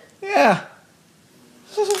doesn't? Yeah.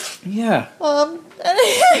 Yeah.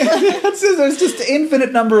 There's There's just an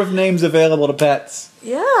infinite number of names available to pets.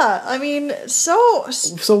 Yeah, I mean, so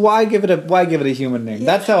why give it a human name?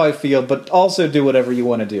 That's how I feel, but also do whatever you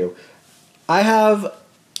want to do. I have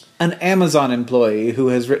an Amazon employee who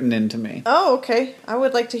has written in to me. Oh, okay. I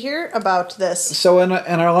would like to hear about this. So in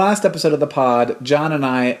our last episode of the pod, John and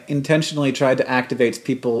I intentionally tried to activate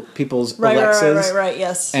people's Alexas Right,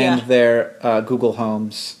 yes. and their Google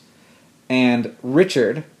Homes. And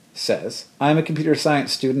Richard says, I'm a computer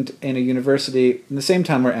science student in a university in the same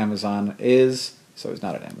town where Amazon is, so he's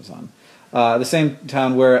not at Amazon, the same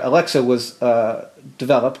town where Alexa was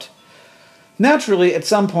developed. Naturally, at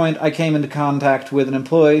some point, I came into contact with an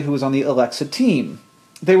employee who was on the Alexa team.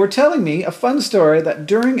 They were telling me a fun story that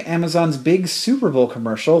during Amazon's big Super Bowl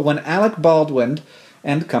commercial, when Alec Baldwin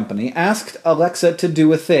and company asked Alexa to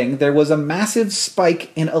do a thing, there was a massive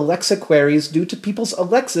spike in Alexa queries due to people's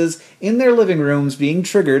Alexas in their living rooms being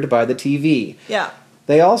triggered by the TV. Yeah.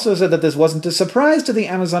 They also said that this wasn't a surprise to the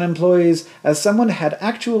Amazon employees, as someone had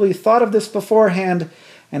actually thought of this beforehand,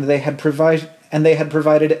 and they had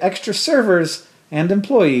provided extra servers and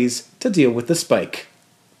employees to deal with the spike.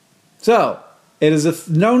 So, it is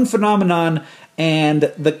a known phenomenon,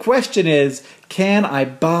 and the question is, can I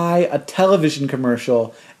buy a television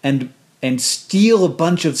commercial and steal a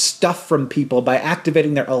bunch of stuff from people by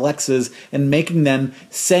activating their Alexas and making them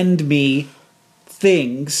send me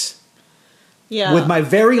things with my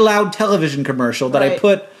very loud television commercial that I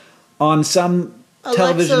put on some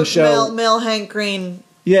television Alexa, show? Mail Hank Green.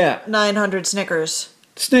 Yeah. 900 Snickers.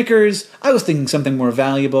 Snickers. I was thinking something more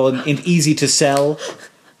valuable and easy to sell.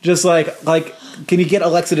 Just like, can you get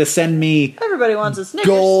Alexa to send me Everybody wants a Snickers.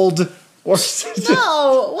 gold or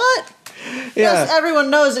No, what? Yeah. Yes, everyone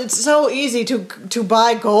knows it's so easy to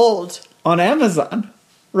buy gold. On Amazon,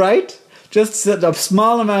 right? Just send a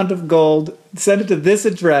small amount of gold, send it to this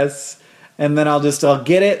address, and then I'll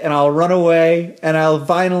get it and I'll run away and I'll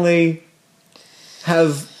finally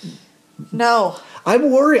have. No.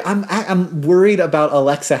 I'm worried. I'm worried about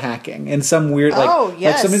Alexa hacking in some weird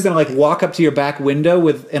like somebody's gonna walk up to your back window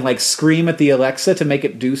and scream at the Alexa to make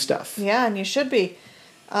it do stuff. Yeah, and you should be.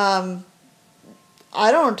 I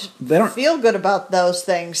don't feel good about those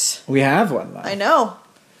things. We have one though. I know.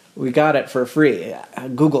 We got it for free.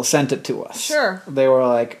 Google sent it to us. Sure. They were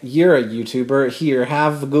like, "You're a YouTuber. Here,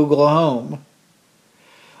 have the Google Home."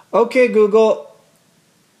 Okay, Google.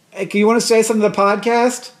 Hey, you want to say something to the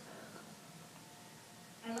podcast?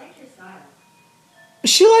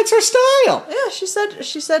 She likes her style. Yeah,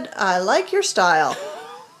 she said, I like your style.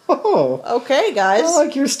 Oh. Okay, guys. I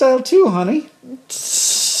like your style too, honey.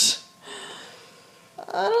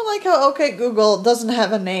 I don't like how OK Google doesn't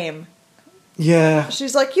have a name. Yeah.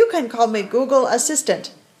 She's like, you can call me Google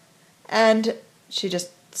Assistant. And she just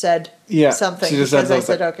said something she just because said I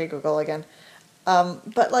said OK Google again.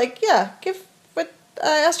 But I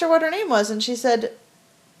asked her what her name was and she said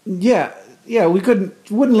Yeah, we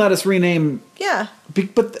wouldn't let us rename. Yeah.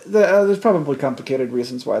 But there's probably complicated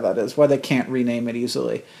reasons why that is, why they can't rename it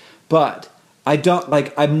easily. But I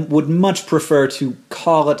would much prefer to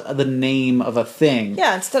call it the name of a thing.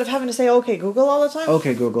 Yeah, instead of having to say OK Google all the time.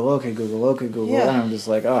 OK Google, OK Google, OK Google. Yeah. And I'm just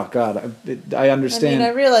like, oh God, I understand. I mean,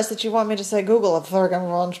 I realize that you want me to say Google a Thurgan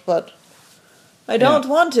lunch, but I don't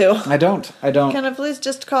want to. I don't. Can I please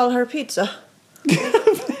just call her Pizza?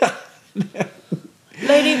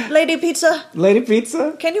 Lady Pizza. Lady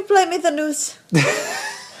Pizza? Can you play me the news?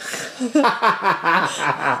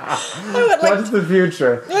 That's the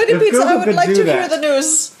future. Lady Pizza, I would like to hear the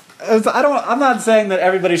news. I'm not saying that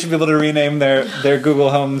everybody should be able to rename their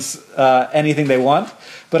Google Homes anything they want,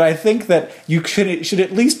 but I think that you should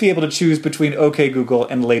at least be able to choose between OK Google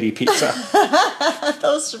and Lady Pizza.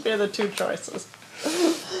 Those should be the two choices.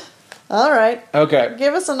 All right. Okay.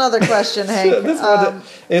 Give us another question, Hank. This one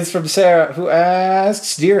is from Sarah, who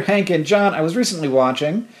asks, Dear Hank and John, I was recently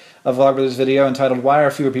watching a Vlogbrothers video entitled Why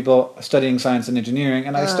Are Fewer People Studying Science and Engineering?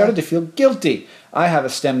 And I started to feel guilty. I have a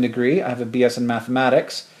STEM degree. I have a BS in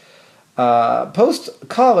mathematics.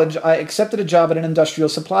 Post-college, I accepted a job at an industrial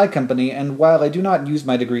supply company, and while I do not use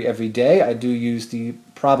my degree every day, I do use the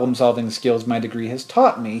problem-solving skills my degree has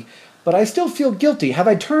taught me, but I still feel guilty. Have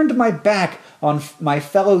I turned my back on my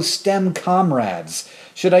fellow STEM comrades?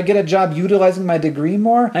 Should I get a job utilizing my degree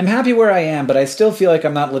more? I'm happy where I am, but I still feel like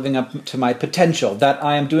I'm not living up to my potential, that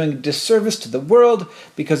I am doing a disservice to the world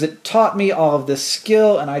because it taught me all of this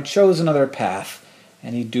skill and I chose another path.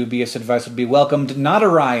 Any dubious advice would be welcomed. Not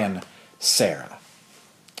Orion, Sarah.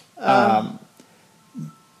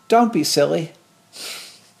 Don't be silly.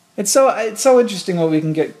 It's so interesting what we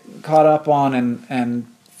can get caught up on and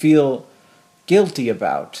feel guilty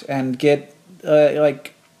about and get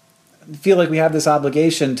feel like we have this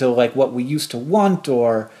obligation to like what we used to want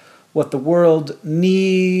or what the world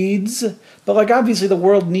needs. But like obviously the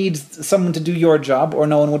world needs someone to do your job or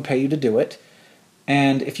no one would pay you to do it.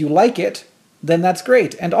 And if you like it, then that's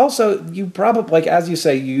great. And also you probably, like as you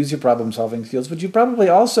say, you use your problem solving skills, but you probably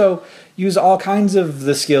also use all kinds of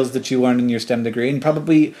the skills that you learned in your STEM degree, and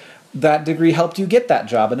probably that degree helped you get that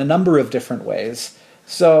job in a number of different ways.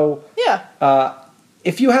 So yeah.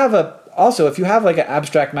 If you have like an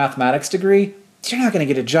abstract mathematics degree, you're not going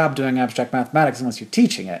to get a job doing abstract mathematics unless you're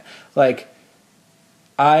teaching it.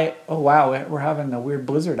 Oh wow, we're having a weird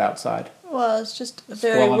blizzard outside. Well, it's just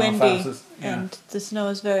very windy, yeah. and the snow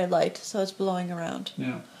is very light, so it's blowing around.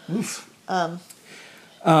 Yeah. Oof.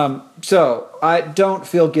 So I don't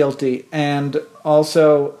feel guilty, and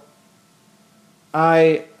also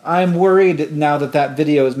I'm worried now that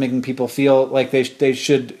video is making people feel like they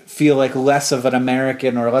should feel like less of an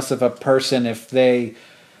American or less of a person if they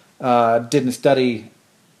didn't study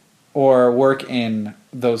or work in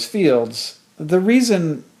those fields. The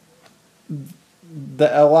reason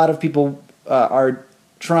that a lot of people are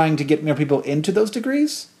trying to get more people into those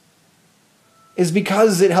degrees is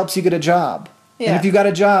because it helps you get a job. Yeah. And if you got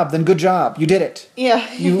a job, then good job. You did it.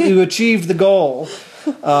 Yeah. you achieved the goal.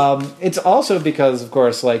 It's also because, of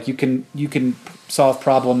course, like you can solve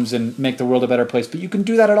problems and make the world a better place, but you can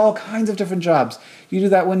do that at all kinds of different jobs. You do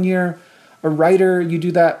that when you're a writer. You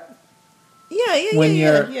do that. Yeah. You know, when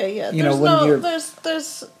you're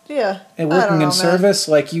and working in service,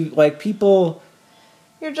 people.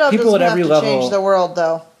 Your job people doesn't at have every to level change the world,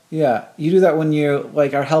 though. Yeah, you do that when you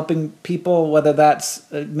are helping people, whether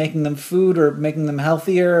that's making them food or making them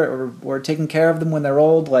healthier or taking care of them when they're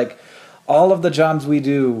old. Like all of the jobs we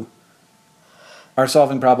do are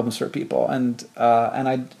solving problems for people, and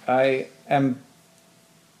I'm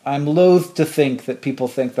loath to think that people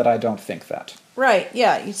think that I don't think that. Right.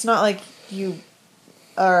 Yeah. It's not like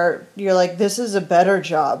you're like, this is a better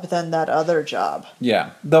job than that other job.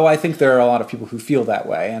 Yeah. Though I think there are a lot of people who feel that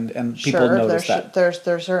way, and people notice that. There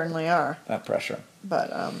certainly are. That pressure.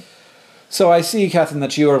 But so I see, Katherine,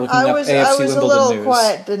 that you are looking up AFC Wimbledon news. I was a little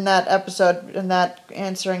quiet in that episode,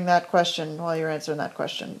 answering that question while you were answering that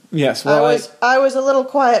question. Yes. Well, I was a little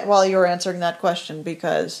quiet while you were answering that question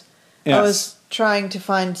because I was trying to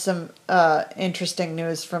find some interesting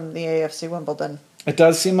news from the AFC Wimbledon. It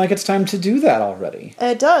does seem like it's time to do that already.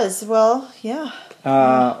 It does. Well, yeah.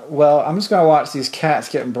 Well, I'm just going to watch these cats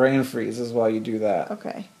getting brain freezes while you do that.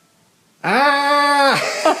 Okay. Ah!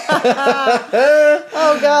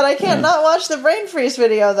 Oh, God, I can't not watch the brain freeze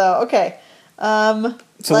video, though. Okay. So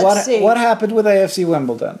let's see. What happened with AFC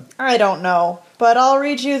Wimbledon? I don't know. But I'll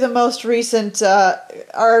read you the most recent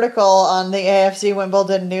article on the AFC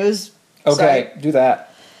Wimbledon news site. Do that.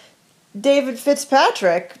 David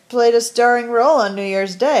Fitzpatrick played a starring role on New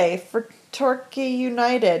Year's Day for Torquay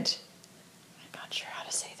United. I'm not sure how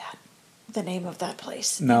to say that. The name of that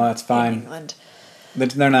place. No, that's fine. In England.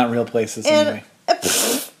 They're not real places anyway.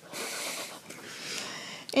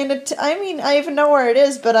 I even know where it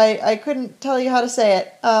is, but I couldn't tell you how to say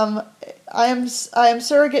it. I am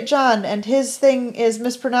Surrogate John, and his thing is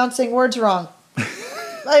mispronouncing words wrong.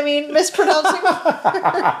 Mispronouncing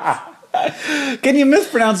words. Can you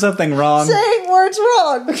mispronounce something wrong? Saying words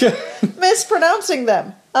wrong. Mispronouncing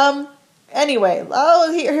them. Anyway,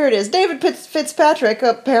 here it is. David Fitzpatrick,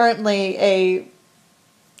 apparently a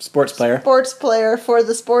sports player for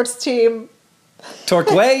the sports team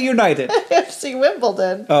Torquay United. FC FC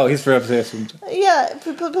Wimbledon. Oh, he's for FC Wimbledon. Yeah,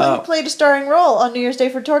 played a starring role on New Year's Day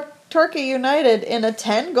for Torquay United in a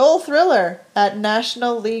 10-goal thriller at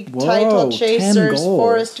National League title 10 chasers goals.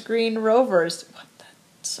 Forest Green Rovers.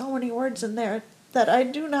 So many words in there that I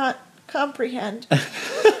do not comprehend.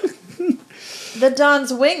 The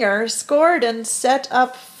Dons winger scored and set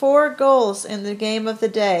up 4 goals in the game of the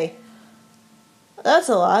day. That's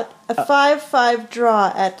a lot. A 5-5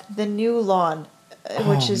 draw at the New Lawn,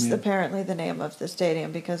 which is apparently the name of the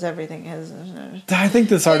stadium because everything is... I think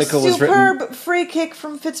this article was written... A superb free kick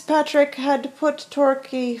from Fitzpatrick had put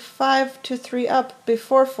Torquay 5-3 up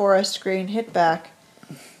before Forest Green hit back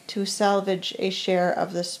to salvage a share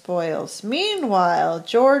of the spoils. Meanwhile,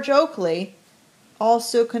 George Oakley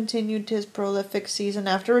also continued his prolific season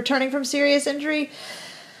after returning from serious injury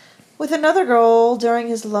with another goal during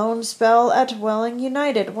his loan spell at Welling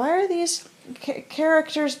United. Why are these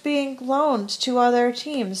characters being loaned to other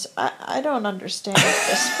teams? I don't understand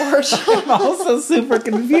the sport. I'm also super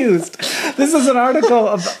confused. This is an article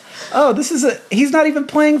of... Oh, he's not even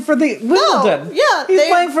playing for the Wimbledon. No, yeah. He's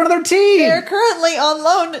playing for another team. They're currently on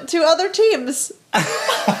loan to other teams.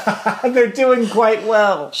 They're doing quite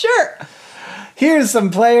well. Sure. Here's some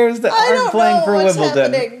players that aren't playing for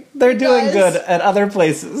Wimbledon. Happening, They're doing good at other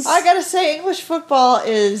places. I gotta say, English football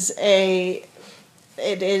is dense.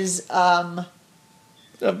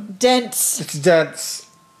 It's dense.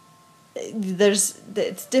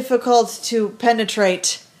 It's difficult to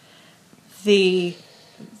penetrate the...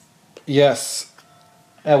 Yes.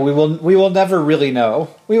 We will never really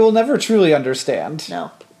know. We will never truly understand. No.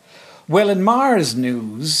 Well, in Mars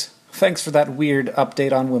news, thanks for that weird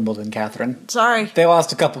update on Wimbledon, Catherine. Sorry. They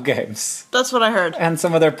lost a couple games. That's what I heard. And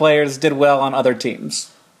some of their players did well on other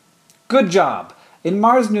teams. Good job. In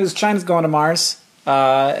Mars news, China's going to Mars.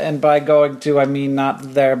 And by going to, I mean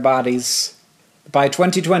not their bodies. By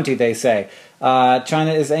 2020, they say.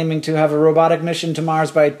 China is aiming to have a robotic mission to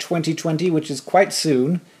Mars by 2020, which is quite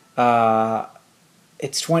soon.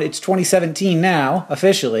 It's 2017 now,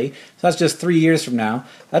 officially, so that's just 3 years from now.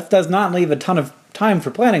 That does not leave a ton of time for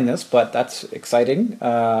planning this, but that's exciting.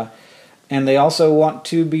 And they also want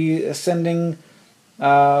to be sending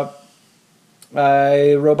a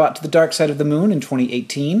robot to the dark side of the moon in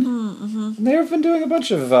 2018. Mm-hmm. They've been doing a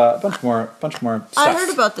bunch more stuff. I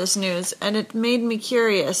heard about this news, and it made me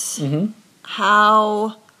curious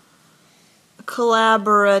how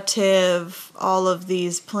collaborative all of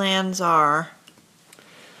these plans are.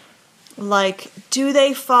 Like, do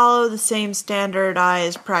they follow the same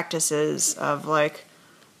standardized practices of, like,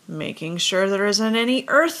 making sure there isn't any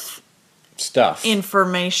Earth stuff,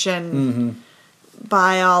 information,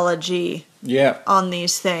 biology on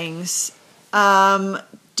these things? And,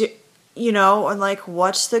 like,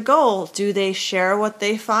 what's the goal? Do they share what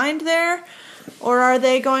they find there? Or are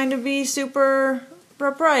they going to be super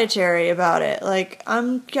proprietary about it? Like,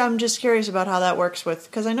 I'm just curious about how that works with,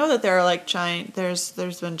 because I know that there are like there's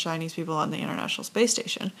been Chinese people on the International Space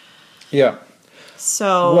Station. Yeah.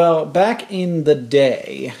 So well, back in the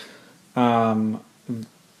day,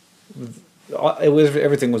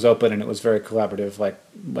 everything was open and it was very collaborative.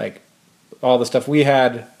 Like all the stuff we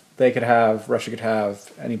had, they could have, Russia could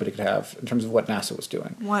have, anybody could have in terms of what NASA was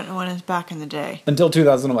doing. When is back in the day? Until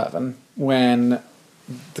 2011, when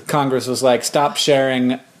the Congress was like, stop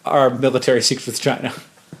sharing our military secrets with China.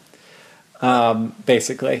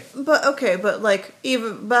 Basically. But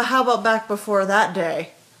how about back before that day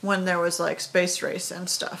when there was like space race and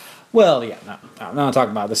stuff? Well, yeah, no, I'm not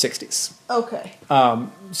talking about the 60s. Okay.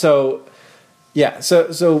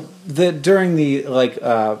 During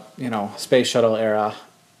the space shuttle era,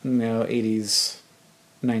 80s,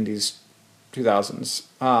 90s,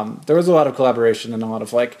 2000s, there was a lot of collaboration and a lot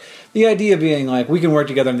of the idea being we can work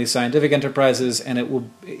together in these scientific enterprises, and it will,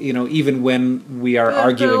 even when we are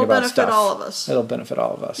arguing about stuff, it'll benefit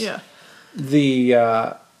all of us. Yeah.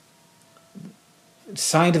 The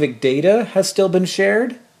scientific data has still been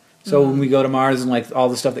shared, so when we go to Mars and all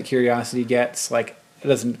the stuff that Curiosity gets, it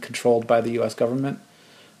isn't controlled by the U.S. government.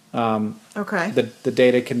 Okay. The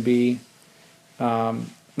data can be.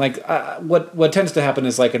 What tends to happen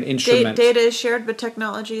is an instrument. Data is shared, but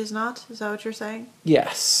technology is not? Is that what you're saying?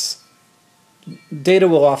 Yes. Data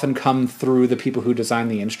will often come through the people who design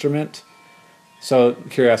the instrument. So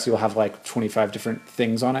Curiosity will have 25 different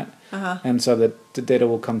things on it. Uh-huh. And so the data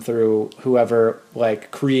will come through whoever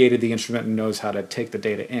created the instrument and knows how to take the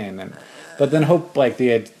data in. But then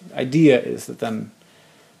the idea is that then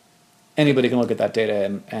anybody can look at that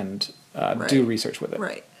data and do research with it.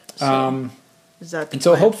 Right. So. And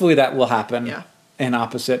so hopefully that will happen in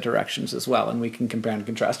opposite directions as well, and we can compare and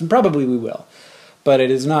contrast, and probably we will. But it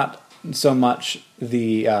is not so much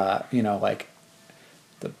the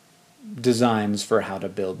designs for how to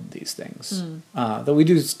build these things. Though we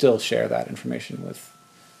do still share that information with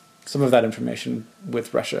some of that information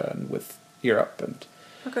with Russia and with Europe, and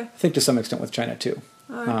Okay. I think to some extent with China too,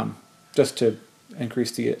 All right. just to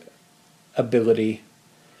increase the ability.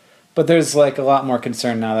 But there's like a lot more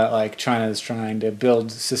concern now that like China is trying to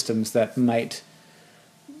build systems that might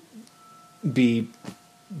be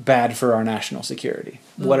bad for our national security,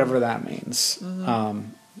 whatever that means.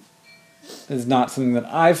 Is not something that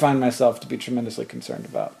I find myself to be tremendously concerned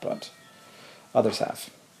about, but others have.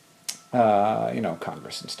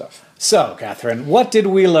 Congress and stuff. So, Catherine, what did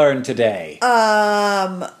we learn today?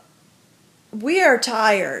 We are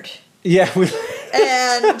tired. Yeah,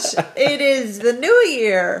 And it is the new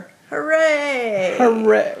year. Hooray!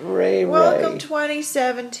 Hooray! Welcome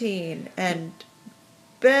 2017 and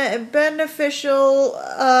beneficial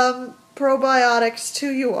probiotics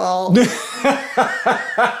to you all.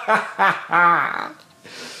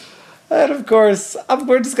 And of course,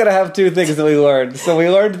 we're just going to have two things that we learned. So we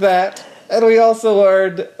learned that, and we also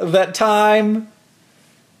learned that time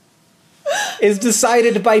is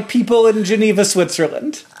decided by people in Geneva,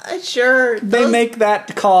 Switzerland. Sure. They make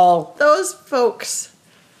that call. Those folks.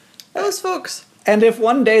 And if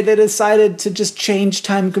one day they decided to just change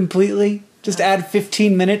time completely, just add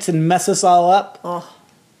 15 minutes and mess us all up,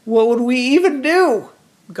 what would we even do?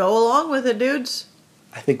 Go along with it, dudes.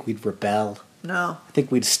 I think we'd rebel. No. I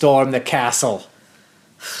think we'd storm the castle.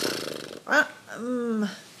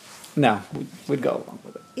 No, we'd go along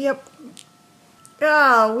with it. Yep.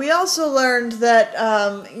 Yeah, we also learned that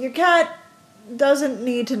your cat doesn't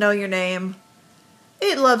need to know your name.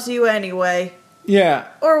 It loves you anyway. Yeah.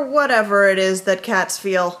 Or whatever it is that cats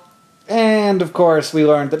feel. And, of course, we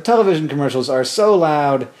learned that television commercials are so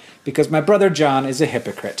loud because my brother John is a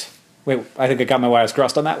hypocrite. Wait, I think I got my wires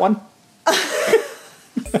crossed on that one.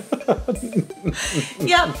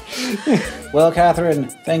 Yep. Well, Catherine,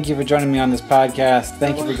 thank you for joining me on this podcast.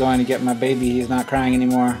 Thank you for going to get my baby. He's not crying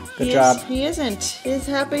anymore. Good job. He isn't. He's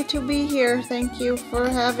happy to be here. Thank you for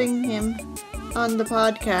having him on the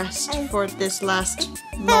podcast for this last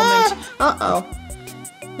moment.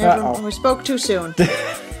 We spoke too soon.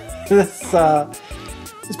 This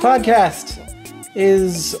podcast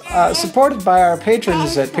is supported by our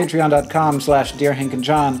patrons at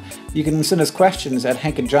patreon.com/DearHankandJohn. You can send us questions at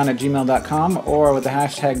hankandjohn@gmail.com or with the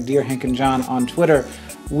hashtag DearHankandJohn on Twitter.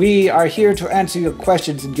 We are here to answer your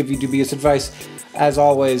questions and give you dubious advice. As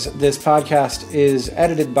always, this podcast is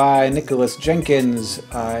edited by Nicholas Jenkins.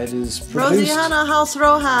 It is produced... Rosiana House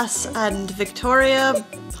Rojas and Victoria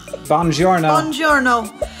Bongiorno.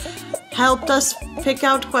 helped us pick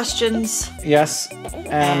out questions. Yes,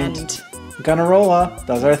 and Gunnarola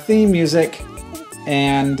does our theme music,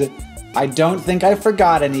 and I don't think I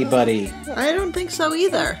forgot anybody. I don't think so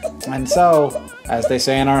either. And so, as they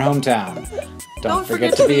say in our hometown, don't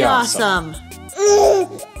forget to be awesome.